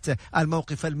ميزانيات،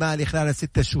 الموقف المالي خلال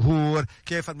 6 شهور،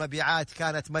 كيف المبيعات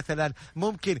كانت مثلا.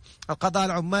 ممكن القضاء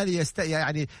العمالي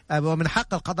يعني ومن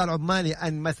حق القضاء العمالي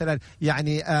أن مثلا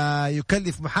يعني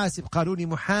يكلف محاسب قانوني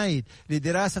محايد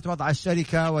لدراسة وضع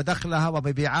الشركة ودخلها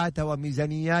ومبيعاتها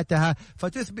وميزانياتها،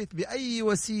 فتثبت بأي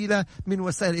وسيلة من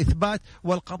وسائل الإثبات.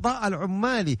 والقضاء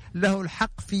العمالي له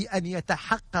الحق في أن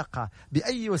يتحقق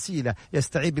بأي وسيلة،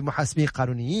 يستعين بمحاسبين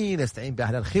قانونيين، يستعين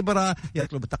بأهل الخبرة،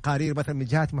 يطلب تقارير مثلا من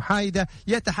جهات محايدة،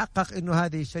 يتحقق إنه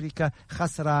هذه الشركة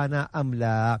خسرانة أم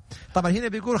لا. طبعا هنا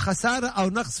بيقول خسارة أو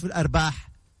نقص في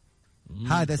الأرباح.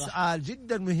 هذا سؤال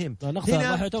جدا مهم.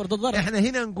 هنا احنا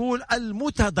هنا نقول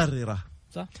المتضررة.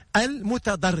 صح.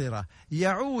 المتضررة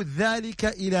يعود ذلك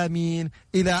إلى مين؟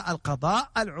 إلى القضاء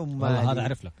العمالي. هذا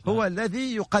عرف لك. هو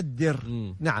الذي يقدر.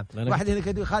 نعم. واحد هنا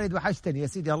كده خالد وحشتني يا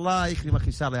سيدي، الله يكرمك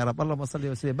إن شاء الله يا رب. اللهم صل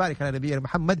وسلم بارك على نبينا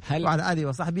محمد وعلى آله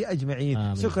وصحبه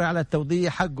أجمعين. شكرا على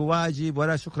التوضيح، حق واجب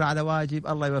ولا شكر على واجب.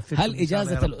 الله يوفقك. هل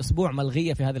إجازة الأسبوع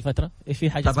ملغية في هذه الفترة؟ إيش في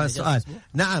حاجة؟ طبعا السؤال.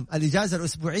 نعم، الإجازة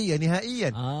الأسبوعية نهائيا.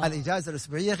 الإجازة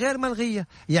الأسبوعية غير ملغية،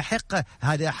 يحق،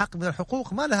 هذا حق من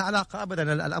الحقوق، ما لها علاقة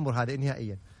أبدا الأمر هذا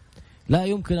نهائيا. لا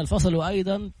يمكن الفصل،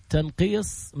 وأيضا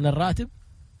تنقيص من الراتب.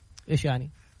 إيش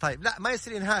يعني؟ طيب لا، ما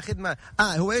يصير إنهاء خدمة.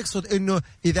 هو يقصد إنه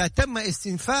إذا تم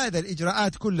استنفاذ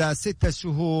الإجراءات كلها 6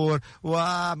 شهور،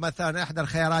 ومثلا إحدى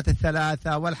الخيارات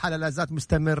الثلاثة، والحالة لا زالت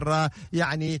مستمرة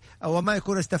يعني، وما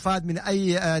يكون استفاد من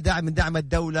أي دعم من دعم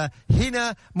الدولة،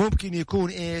 هنا ممكن يكون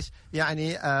إيش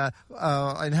يعني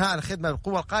إنهاء الخدمة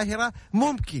بالقوة القاهرة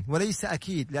ممكن، وليس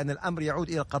أكيد، لأن الأمر يعود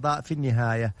إلى القضاء في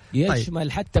النهاية. يشمل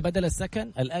طيب. حتى بدل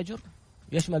السكن الأجر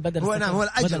يشمل بدل هو. نعم، هو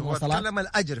الأجر، هو تكلم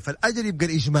الأجر، فالأجر يبقى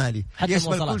الإجمالي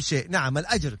يشمل كل شيء. نعم،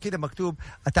 الأجر كده مكتوب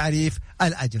تعريف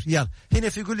الأجر. يلا هنا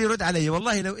في يقول لي رد علي،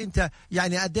 والله لو أنت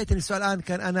يعني أديتني السؤال الآن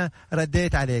كان أنا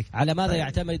رديت عليك. على ماذا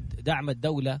يعتمد دعم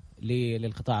الدولة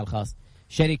للقطاع الخاص؟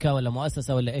 شركة ولا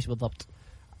مؤسسة ولا إيش بالضبط؟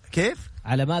 كيف؟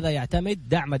 على ماذا يعتمد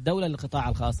دعم الدولة للقطاع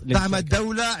الخاص؟ دعم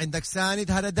الدولة عندك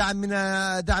ساند، هذا دعم من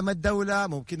دعم الدولة،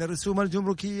 ممكن الرسوم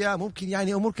الجمركية، ممكن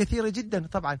يعني أمور كثيرة جدا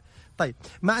طبعا. طيب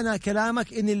معنى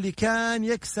كلامك إن اللي كان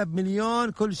يكسب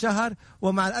 1,000,000 كل شهر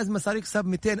ومع الأزمة صار يكسب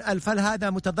 200,000، هل هذا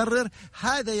متضرر؟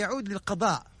 هذا يعود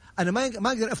للقضاء. أنا ما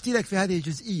أقدر أفتي لك في هذه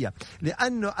الجزئية،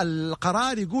 لأنه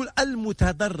القرار يقول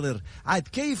المتضرر. عاد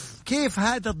كيف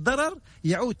هذا الضرر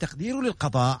يعود تقديره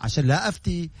للقضاء، عشان لا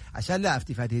أفتي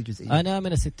في هذه الجزئية. أنا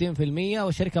من 60%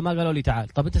 والشركة ما قالوا لي تعال.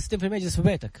 طب أنت 60% جلس في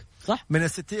بيتك صح؟ من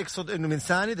 60 يقصد إنه من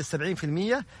ساند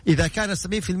 70%. إذا كان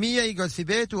 70% يقعد في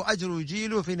بيته وأجره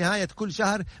يجيله في نهاية كل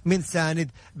شهر من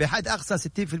ساند بحد أقصى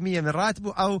 60% من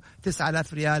راتبه أو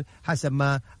 9,000 ريال حسب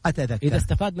ما أتذكر. إذا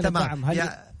استفاد من الدعم هل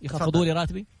يخفضوا لي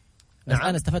راتبي؟ نعم.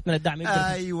 أنا استفدت من الدعم.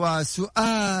 أيوة،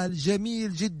 سؤال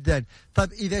جميل جدا.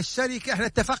 طب إذا الشركة، احنا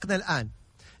اتفقنا الآن،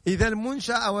 إذا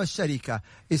المنشأة أو الشركة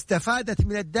استفادت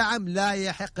من الدعم لا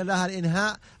يحق لها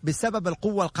الإنهاء بسبب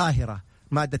القوة القاهرة،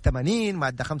 مادة 80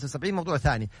 مادة 75 موضوع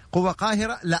ثاني. قوة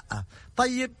قاهرة لا.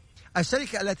 طيب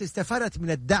الشركة التي استفادت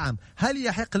من الدعم هل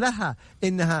يحق لها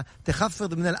إنها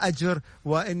تخفض من الأجر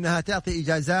وإنها تعطي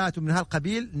إجازات ومن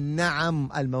هالقبيل؟ نعم،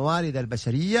 الموارد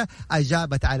البشرية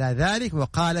أجابت على ذلك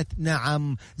وقالت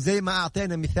نعم. زي ما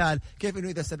أعطينا مثال كيف إنه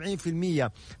إذا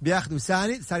 70% بياخذوا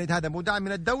ساند هذا مو دعم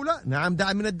من الدولة؟ نعم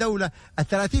دعم من الدولة.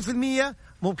 30%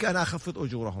 ممكن أنا أخفض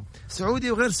أجورهم،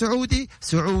 سعودي وغير سعودي،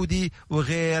 سعودي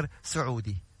وغير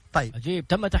سعودي. طيب عجيب،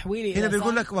 تم تحويلي هنا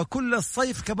بيقول لك وكل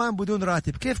الصيف كمان بدون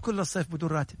راتب. كيف كل الصيف بدون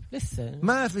راتب؟ لسه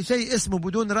ما في شيء اسمه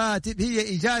بدون راتب،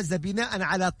 هي إجازة بناء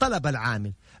على طلب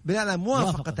العامل، بناء على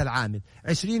موافقة العامل،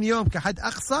 20 يوم كحد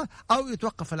أقصى أو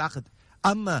يتوقف العقد.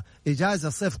 أما إجازة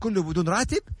الصيف كله بدون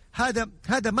راتب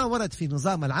هذا ما ورد في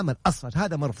نظام العمل أصلا،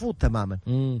 هذا مرفوض تماما.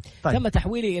 طيب. تم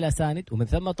تحويلي إلى ساند ومن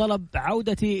ثم طلب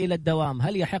عودتي إلى الدوام،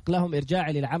 هل يحق لهم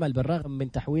إرجاعي للعمل بالرغم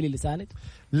من تحويلي لساند؟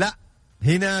 لا،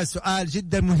 هنا سؤال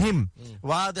جدا مهم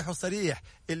واضح وصريح.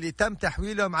 اللي تم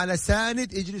تحويلهم على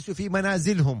ساند يجلسوا في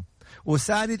منازلهم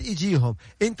وساند يجيهم.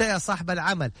 انت يا صاحب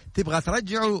العمل تبغى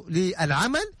ترجعه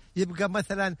للعمل، يبقى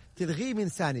مثلا تلغيه من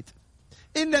ساند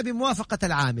إلا بموافقة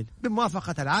العامل.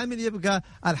 بموافقة العامل يبقى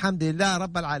الحمد لله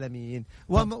رب العالمين.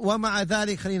 ومع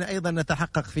ذلك خلينا أيضا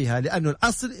نتحقق فيها، لأنه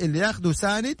الأصل اللي ياخذوا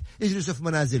ساند يجلسوا في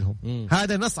منازلهم.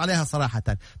 هذا نص عليها صراحة.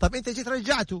 طب أنت جيت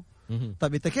رجعته،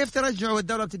 طب أنت كيف ترجعه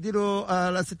والدولة بتدي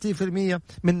له 60%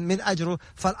 من أجره؟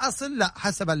 فالأصل لا،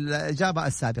 حسب الإجابة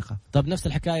السابقة. طب نفس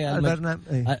الحكاية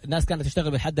الناس كانت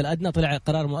تشتغل بالحد الأدنى، طلع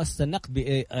قرار مؤسسة النقد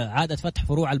بإعادة فتح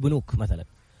فروع البنوك مثلا.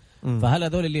 فهل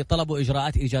هذول اللي طلبوا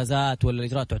إجراءات إجازات ولا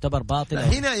الإجراءات تعتبر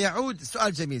باطلة؟ هنا يعود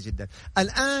سؤال جميل جدا.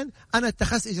 الآن أنا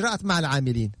اتخذت إجراءات مع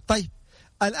العاملين، طيب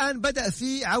الآن بدأ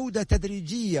في عودة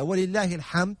تدريجية ولله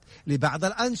الحمد لبعض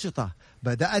الأنشطة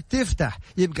بدأت تفتح.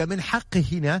 يبقى من حقي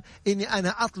هنا إني أنا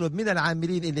أطلب من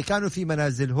العاملين اللي كانوا في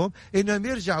منازلهم إنهم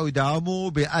يرجعوا يداوموا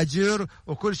بأجر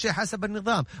وكل شيء حسب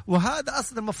النظام، وهذا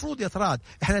أصلا المفروض يتراد.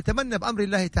 إحنا نتمنى بأمر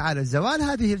الله تعالى زوال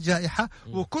هذه الجائحة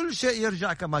وكل شيء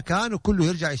يرجع كما كان وكله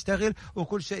يرجع يشتغل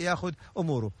وكل شيء يأخذ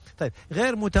أموره. طيب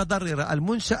غير متضررة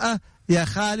المنشأة يا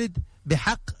خالد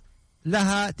بحق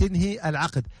لها تنهي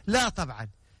العقد؟ لا طبعا.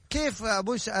 كيف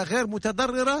منشأة غير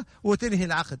متضررة وتنهي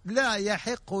العقد؟ لا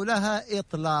يحق لها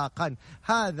إطلاقا.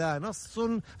 هذا نص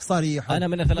صريح. أنا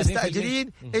من المستأجرين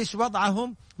إيش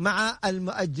وضعهم؟ مع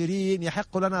المؤجرين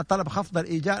يحق لنا طلب خفض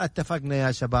الإيجار. اتفقنا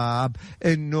يا شباب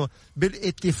إنه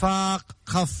بالاتفاق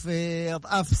خفض،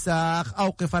 أفسخ،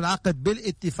 أوقف العقد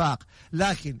بالاتفاق،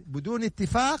 لكن بدون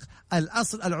اتفاق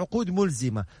الأصل العقود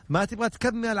ملزمة. ما تبغى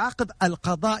تكمل العقد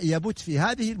القضاء يبت في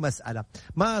هذه المسألة.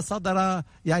 ما صدر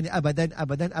يعني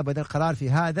أبدا قرار في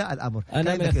هذا الأمر.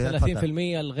 أنا من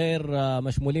 30% الغير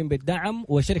مشمولين بالدعم،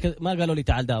 والشركة ما قالوا لي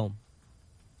تعال داوم،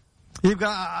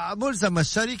 يبقى ملزم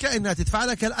الشركة إنها تدفع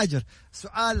لك الأجر.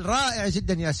 سؤال رائع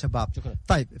جدا يا شباب. شكرا.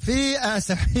 طيب في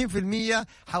 70%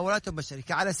 حولتهم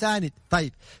الشركة على ساند.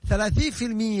 طيب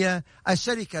 30%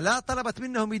 الشركة لا طلبت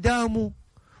منهم يداوموا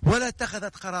ولا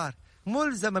اتخذت قرار،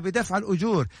 ملزمة بدفع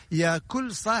الأجور. يا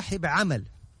كل صاحب عمل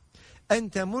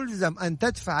أنت ملزم أن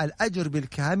تدفع الأجر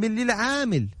بالكامل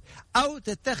للعامل، أو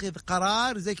تتخذ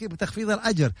قرار زي كده بتخفيض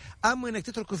الأجر. أما أنك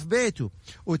تتركه في بيته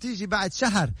وتيجي بعد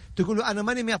شهر تقول له أنا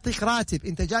ماني معطيك راتب،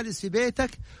 أنت جالس في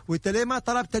بيتك وأنت ليه ما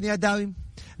طلبتني أداوم؟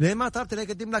 ليه ما طلبتني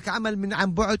أقدم لك عمل من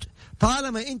عن بعد؟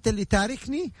 طالما أنت اللي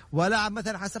تاركني ولا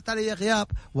مثلا حسبت علي غياب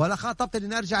ولا خاطبتني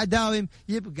أن أرجع أداوم،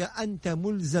 يبقى أنت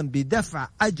ملزم بدفع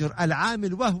أجر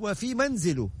العامل وهو في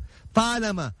منزله،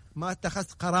 طالما ما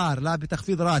اتخذت قرار لا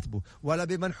بتخفيض راتبه ولا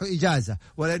بمنح إجازة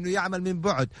ولا إنه يعمل من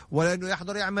بعد ولا إنه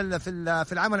يحضر يعمل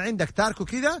في العمل عندك، تاركه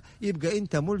كذا، يبقى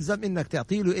أنت ملزم إنك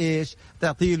تعطيله إيش؟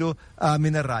 تعطيله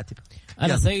من الراتب.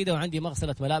 أنا سيدة وعندي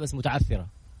مغسلة ملابس متعثرة،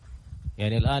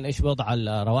 يعني الآن إيش وضع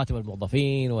رواتب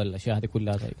الموظفين والأشياء هذه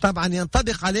كلها؟ طيب. طبعا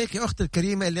ينطبق عليك يا أخت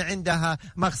الكريمة اللي عندها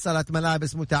مغسلة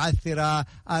ملابس متعثرة،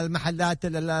 المحلات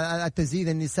التزيين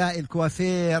النسائي،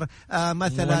 الكوافير،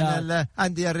 مثلا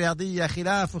الأندية الرياضية،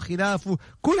 خلافه،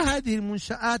 كل هذه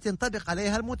المنشآت ينطبق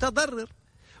عليها المتضرر،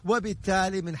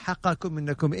 وبالتالي من حقكم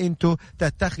انكم انتم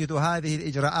تتخذوا هذه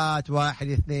الاجراءات 1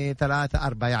 2 3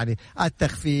 4، يعني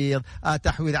التخفيض،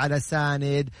 تحويل على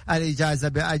ساند، الاجازه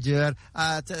باجر،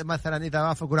 مثلا اذا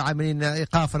وافقوا العاملين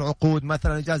ايقاف العقود،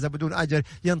 مثلا اجازه بدون اجر،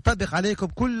 ينطبق عليكم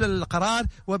كل القرار،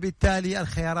 وبالتالي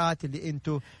الخيارات اللي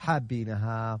انتم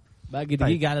حابينها. باقي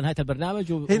دقيقة على نهاية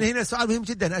البرنامج هنا سؤال مهم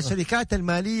جدا. الشركات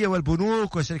المالية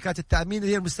والبنوك وشركات التأمين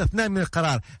اللي هي المستثناة من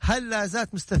القرار، هل لا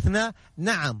زالت مستثناة؟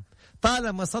 نعم،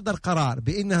 طالما صدر قرار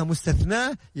بأنها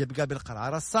مستثناة يبقى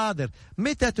بالقرار الصادر.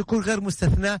 متى تكون غير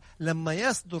مستثناة؟ لما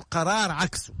يصدر قرار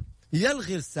عكسه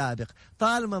يلغي السابق.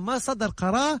 طالما ما صدر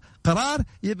قرار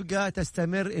يبقى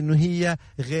تستمر انه هي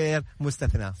غير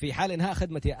مستثناة. في حال انهاء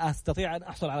خدمتي استطيع ان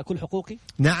احصل على كل حقوقي؟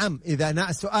 نعم،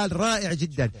 اذا سؤال رائع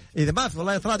جدا. اذا ما في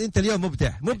والله اطراد، انت اليوم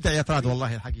مبدع يا اطراد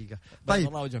والله الحقيقة.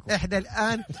 طيب احنا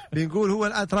الان بنقول، هو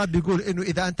الان اطراد بيقول انه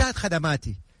اذا انتهت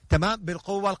خدماتي تمام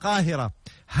بالقوة القاهرة،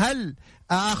 هل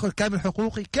آخذ كامل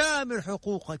حقوقي؟ كامل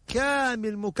حقوقك،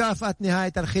 كامل مكافأة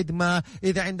نهاية الخدمة.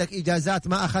 إذا عندك إجازات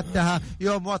ما أخذتها،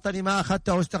 يوم وطني ما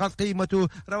أخذته واستغلت قيمته،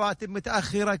 رواتب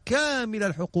متأخرة، كامل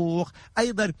الحقوق.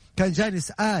 أيضا كان جاني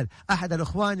سؤال أحد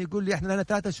الأخوان يقول لي إحنا لنا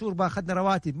 3 شهور ما أخذنا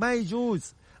رواتب. ما يجوز،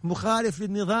 مخالف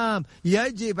للنظام.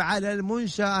 يجب على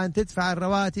المنشأة أن تدفع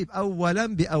الرواتب أولا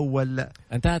بأول.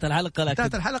 انتهت الحلقة.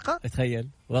 انتهت الحلقة؟ تخيل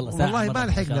والله ما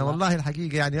لحقنا والله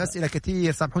الحقيقة، يعني أسئلة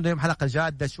كثير. سامحونا اليوم حلقة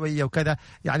جادة شوية وكذا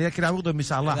يعني، لكن أعوذ إن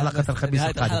شاء الله حلقة الخميس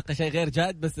نهاية القادم. الحلقة شيء غير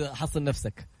جاد، بس حصل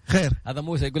نفسك خير. هذا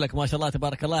موسى يقول لك ما شاء الله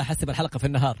تبارك الله، حسب الحلقة في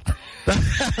النهار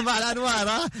مع الأنوار.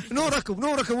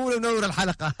 نوركم ونور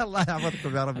الحلقة. الله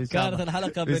يحفظكم يا رب إن شاء الله. كانت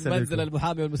الحلقة من منزل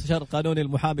المحامي والمستشار القانوني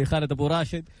المحامي خالد أبو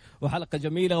راشد، وحلقة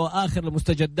جميلة وآخر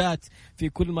المستجدات في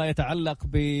كل ما يتعلق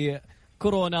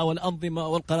بكورونا والأنظمة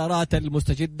والقرارات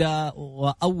المستجدة،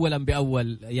 وأولا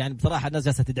بأول. يعني بصراحة الناس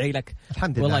جالسة تدعي لك،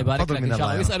 الحمد لله، والله يبارك لك إن شاء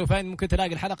الله. يسألوا فين ممكن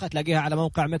تلاقي الحلقة؟ تلاقيها على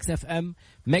موقع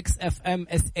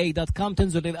mixfmsa.com.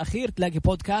 تنزل للأخير تلاقي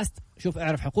بودكاست، شوف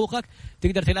اعرف حقوقك.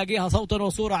 تقدر تلاقيها صوتا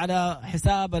وصورة على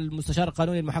حساب المستشار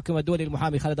القانوني المحكم الدولي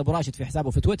المحامي خالد أبو راشد في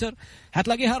حسابه في تويتر.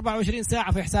 حتلاقيها 24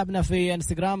 ساعة في حسابنا في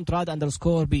انستغرام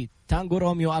 @_بي تانجو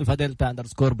روميو ألفا دلتا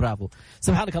 _برافو.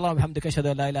 سبحانك اللهم وبحمدك، أشهد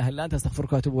أن لا إله إلا أنت،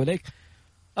 أستغفرك وأتوب إليك.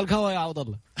 القهوة يا عوض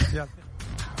الله.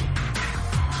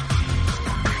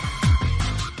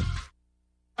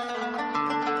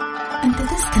 أنت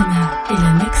تستمع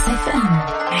إلى ميكس اف ام.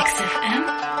 ميكس اف ام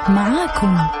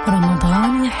معاكم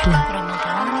رمضان يحلى.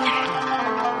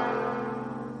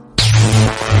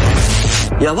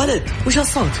 يا ولد وش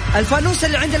الصوت؟ الفانوس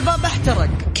اللي عند الباب احترق.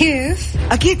 كيف؟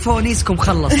 أكيد فوانيسكم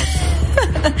خلصت.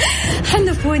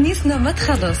 حنا فوانيسنا ما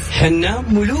تخلص، حنا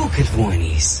ملوك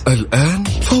الفوانيس. الآن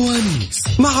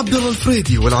فوانيس مع عبد الله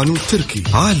الفريدي والعنود تركي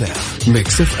على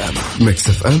ميكس اف ام. ميكس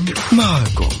اف ام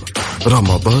معاكم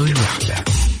رمضان يحلى.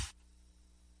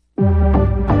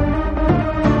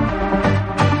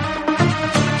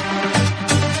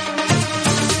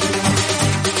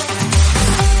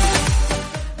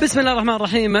 بسم الله الرحمن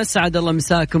الرحيم. اسعد الله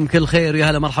مساكم كل خير ويا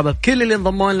هلا مرحبا بكل اللي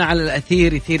انضموا لنا على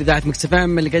الاثير اذاعه ميكس اف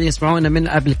ام اللي قاعدين يسمعونا من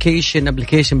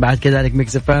ابلكيشن بعد كذلك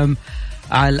ميكس اف ام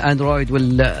على الاندرويد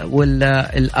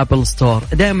ولا الابل ستور.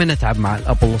 دائما نتعب مع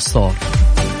الابل ستور،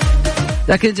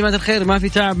 لكن يا جماعه الخير ما في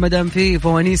تعب ما دام في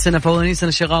فوانيسنا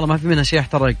شغاله، ما في منها شيء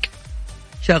يحترق،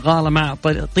 شغاله مع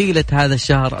طيله هذا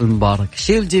الشهر المبارك.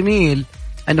 الشيء الجميل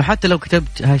انه حتى لو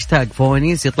كتبت هاشتاج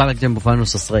فوانيس يطلع لك جنبه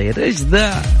فانوس صغير. ايش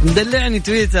ذا مدلعني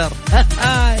تويتر.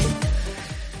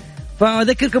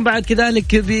 فأذكركم بعد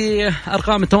كذلك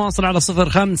بأرقام التواصل على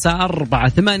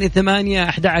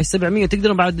 0548811700.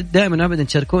 تقدرون بعد دائما أبدا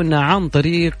تشاركونا عن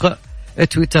طريق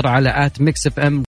تويتر على @mixfm